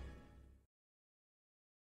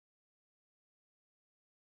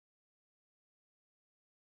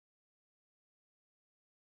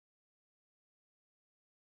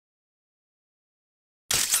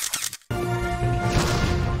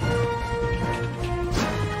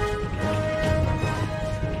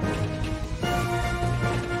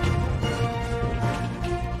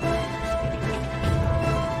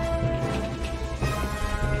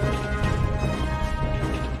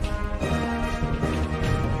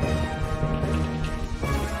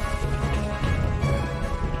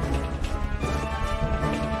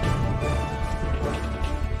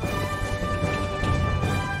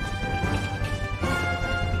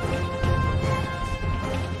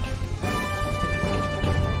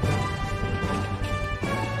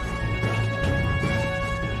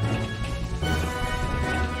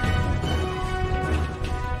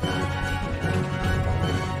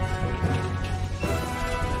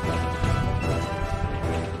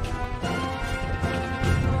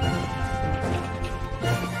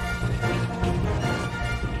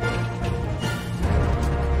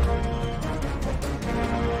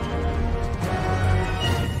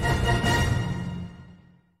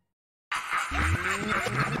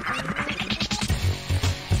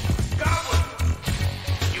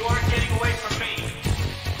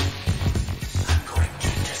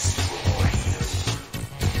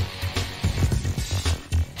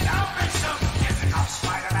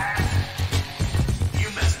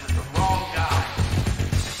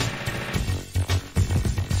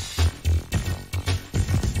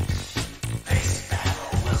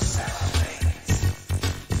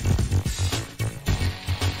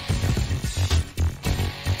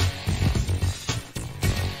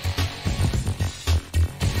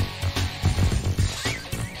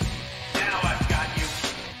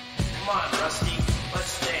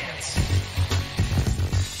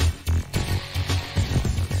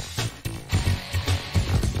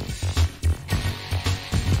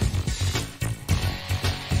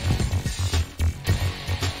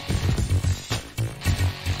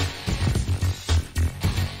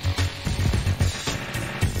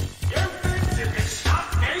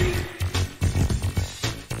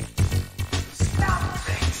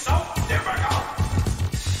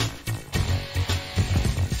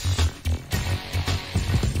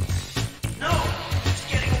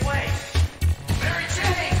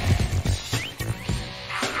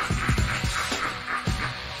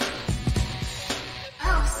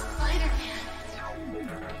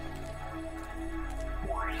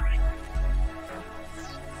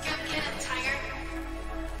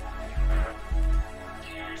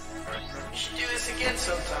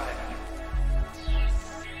 sometime.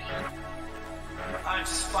 I'm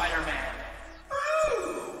Spider-Man.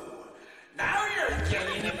 Ooh! Now you're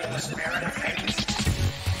getting into the spirit of things.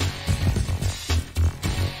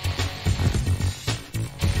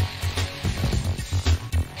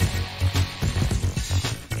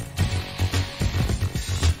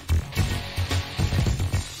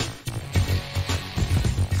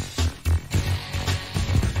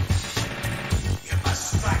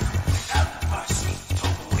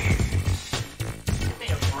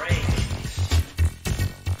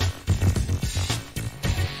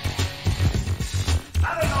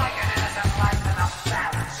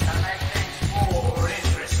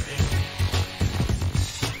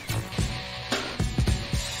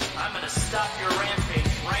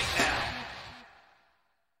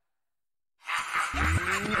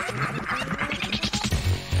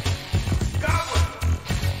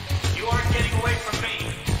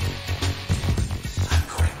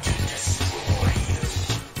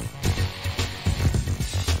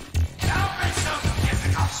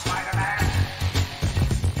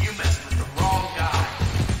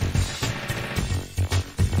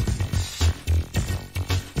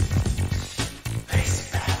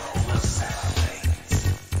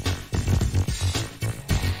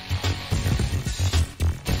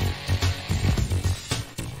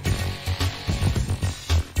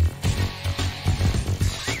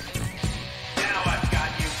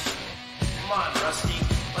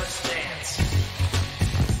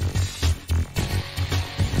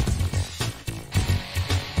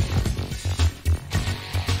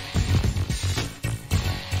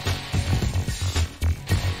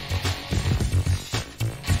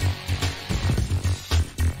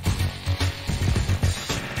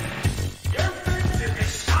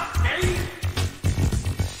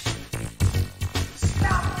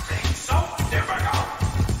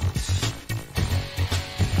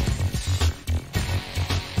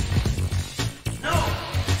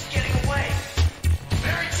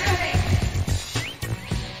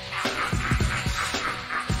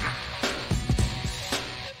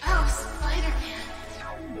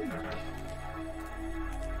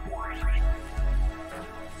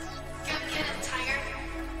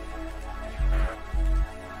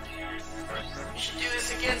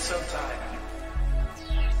 sometime.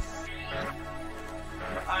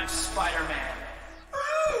 I'm Spider-Man.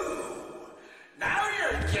 Ooh! Now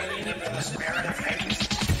you're getting into the spirit of things.